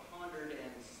have 100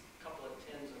 and a couple of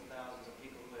tens of thousands of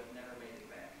people who have never made it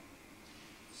back.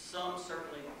 Some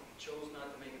certainly chose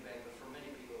not to make it back, but for many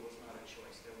people it was not a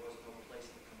choice. There was no place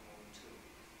to come home to.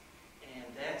 And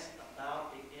that's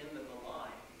about the end of the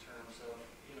line in terms of,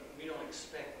 you know, we don't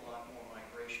expect a lot more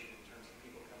migration in terms of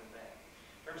people coming back.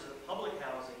 In terms of the public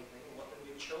housing,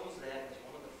 we chose that as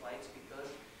one of the fights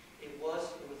because it was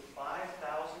 5,000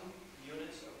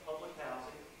 units of public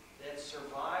housing that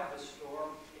survived the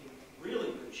storm in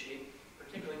really good shape,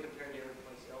 particularly compared to every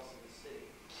place else in the city.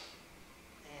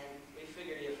 And we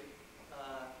figured if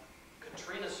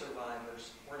Katrina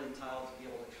survivors weren't entitled to be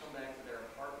able to come back to their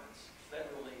apartments,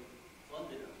 federally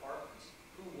funded apartments,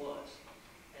 who was?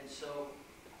 And so,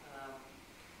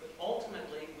 but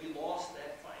ultimately, we lost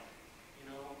that fight. You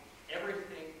know,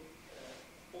 everything,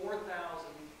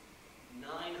 4,910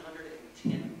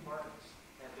 apartments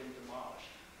have been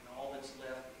demolished, and all that's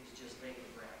left is just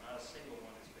vacant ground. Not a single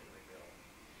one has been rebuilt.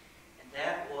 And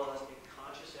that was a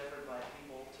conscious effort by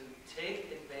people to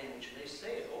take advantage, and they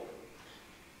say it openly.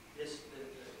 The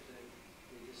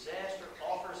disaster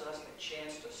offers us a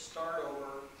chance to start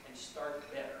over and start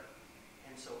better.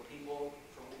 And so people,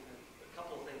 for a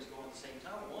couple of things going at the same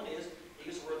time. One is,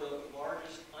 these were the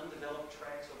largest undeveloped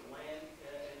tracts of land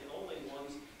and the only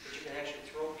ones that you can actually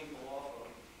throw people off of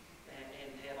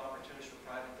and have opportunities for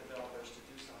private developers to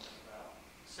do something about.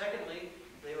 Secondly,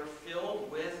 they were filled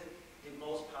with the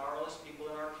most powerless people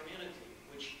in our community,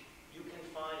 which you can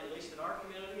find, at least in our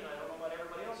community, and I don't know about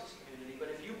everybody else's community,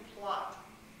 but if you plot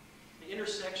the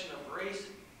intersection of race,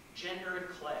 gender, and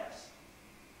class,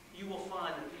 you will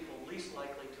find the people least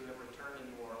likely to have returned to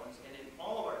New Orleans, and in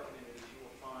all of our communities, you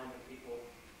will find the people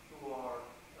who are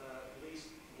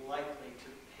least likely to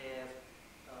have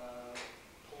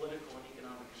political and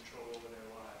economic control over their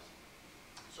lives.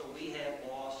 So we have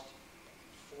lost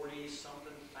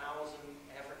 40-something thousand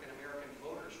African-American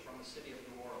voters from the city of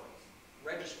New Orleans,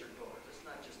 registered voters. It's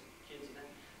not just kids.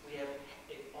 We have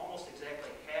almost exactly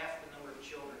half the number of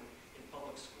children in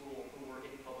public school who were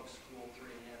in public school 3.5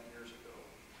 years ago.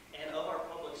 And of our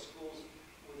public schools,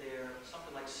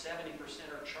 something like 70%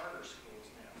 are charter schools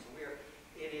now. So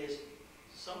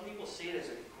some people see it as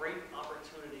a great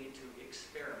opportunity to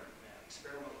experiment now.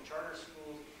 Experiment with charter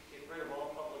schools, get rid of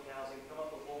all public housing, come up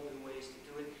with whole new ways to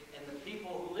do it. And the people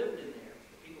who lived in there,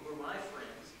 the people who are my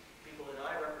friends, people that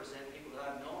I represent, people that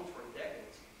I've known for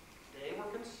decades, they were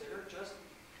considered just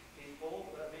people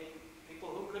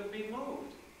who couldn't be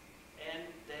moved. And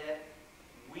that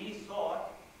we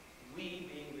thought, we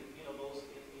being those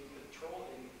in control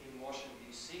in Washington,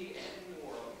 D.C. and in New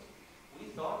Orleans, we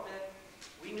thought that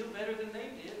we knew better than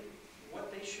they did where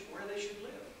they should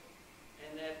live.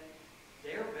 And that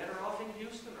they're better off in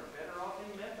Houston or better off in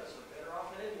Memphis or better off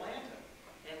in Atlanta.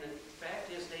 And the fact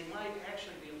is they might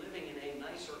actually be living in a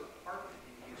nicer apartment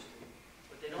in Houston,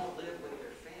 but they don't live with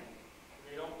their family. And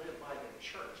they don't live by their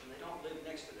church. And they don't live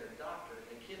next to their doctor. And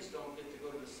the kids don't get to go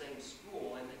to the same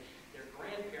school. And their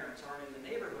grandparents aren't in the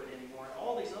neighborhood anymore. And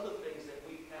all these other things that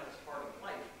we count as part of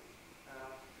life.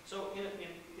 So in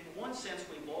one sense,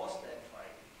 we lost that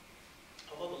fight.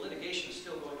 Although the litigation is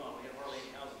still going on. We have our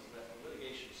lady houses left. The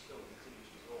litigation still continues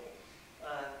to roll.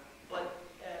 But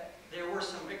there were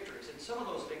some victories. And some of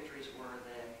those victories were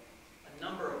that a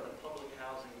number of the public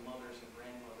housing mothers and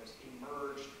grandmothers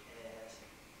emerged as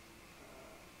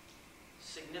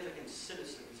significant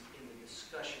citizens in the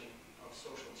discussion of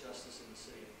social justice in the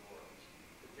city of New Orleans.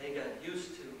 They got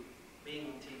used to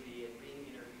being on TV and being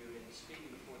interviewed and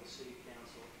speaking before the city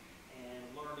council and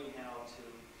learning how to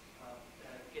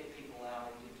get people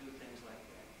out and to do things like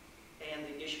that.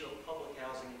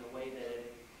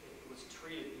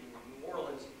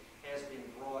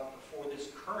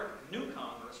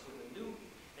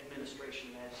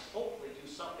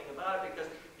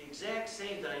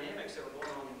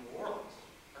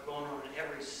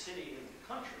 every city in the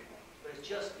country, but it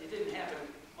didn't happen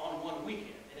on one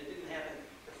weekend, and it didn't happen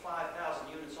to 5,000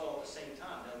 units all at the same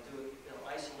time. They'll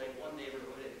isolate one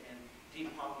neighborhood and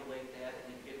depopulate that and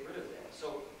then get rid of that.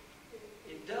 So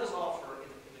it does offer,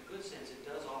 in a good sense, it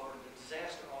does offer, the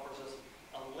disaster offers us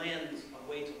a lens, a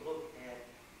way to look at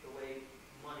the way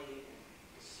money and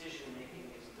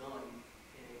decision-making is done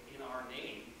in our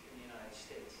name in the United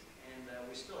States. And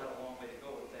we still have a long way to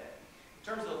go with that. In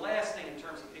terms of the last thing, in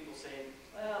terms of people saying,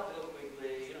 well, Bill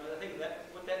Quigley, I think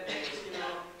what that means is,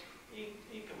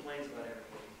 he complains about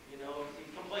everything. He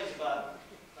complains about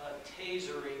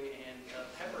tasering and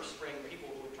pepper spraying people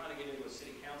who are trying to get into a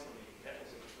city council meeting. That was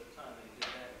the time that he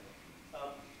did that.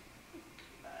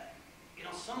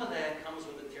 Some of that comes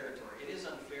with the territory. It is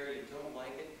unfair. You don't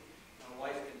like it. My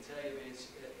wife can tell you,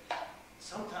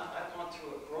 sometimes I've gone to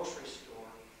a grocery store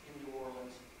in New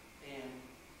Orleans, and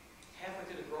halfway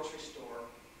through the grocery store,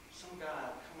 some guy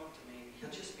will come up to me,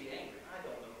 he'll just be angry. I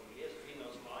don't know who he is, or he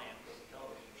knows who I am because of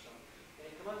television or something. And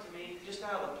he'll come up to me, just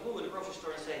out of the blue in the grocery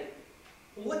store and say,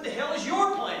 well, what the hell is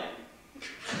your plan?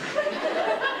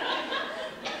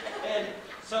 And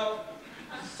so,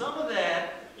 some of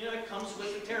that, it comes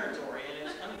with the territory, and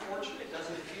it's unfortunate. It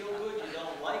doesn't feel good. You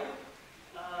don't like it.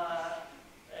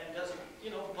 And doesn't,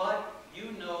 but you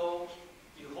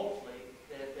hopefully,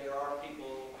 that there are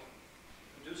people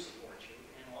who do support you.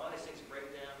 And a lot of these things break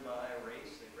down by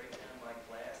race, they break down by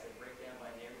class, they break down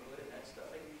by neighborhood and that stuff.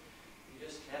 And you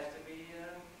just have to be,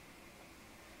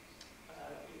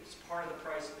 it's part of the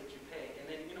price that you pay. And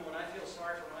then, when I feel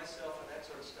sorry for myself and that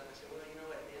sort of stuff, I say, well,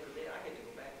 at the end of the day, I get to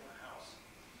go back to my house.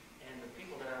 And the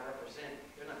people that I represent,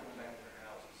 they're not going back to their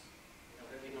houses.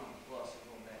 They're getting on the bus and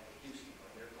going back to Houston, or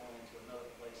they're going into another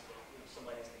place that,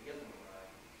 somebody has to give them a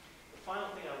ride. The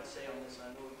final thing I would say on this,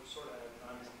 and I know we're sort of out of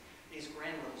time, is these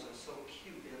grandmothers are so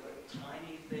cute. They're like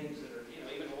tiny things that are,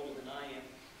 even older than I am.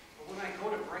 But when I go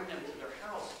to bring them to their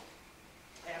house,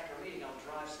 after a meeting, I'll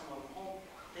drive some of them home.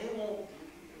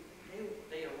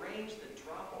 They arrange the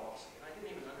drop-offs, and I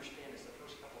didn't even understand this the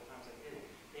first couple of times I did it.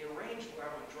 They arrange where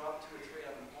I'm going to drop 2 or 3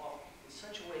 of them off in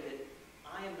such a way that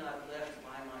I am not left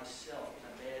by myself in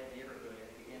a bad neighborhood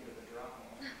at the end of the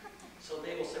drop-off. So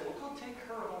they will say, well, go take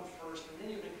her home first, and then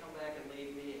you can come back and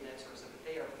leave me, and that sort of stuff. But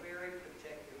they are very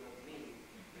protective of me,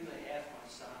 even though they half my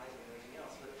size and everything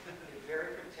else. But they're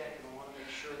very protective and want to make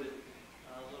sure that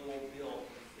little old Bill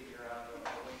can figure out a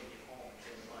way to get home.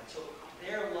 So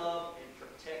their love and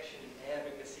protection and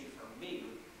advocacy for me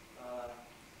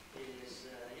is,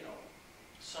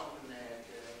 something that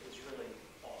is really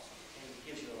awesome, and it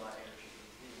gives you a lot of energy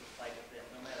to fight with them,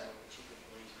 no matter what the chief of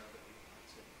police or other people might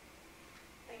say.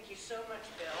 Thank you so much,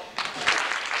 Bill.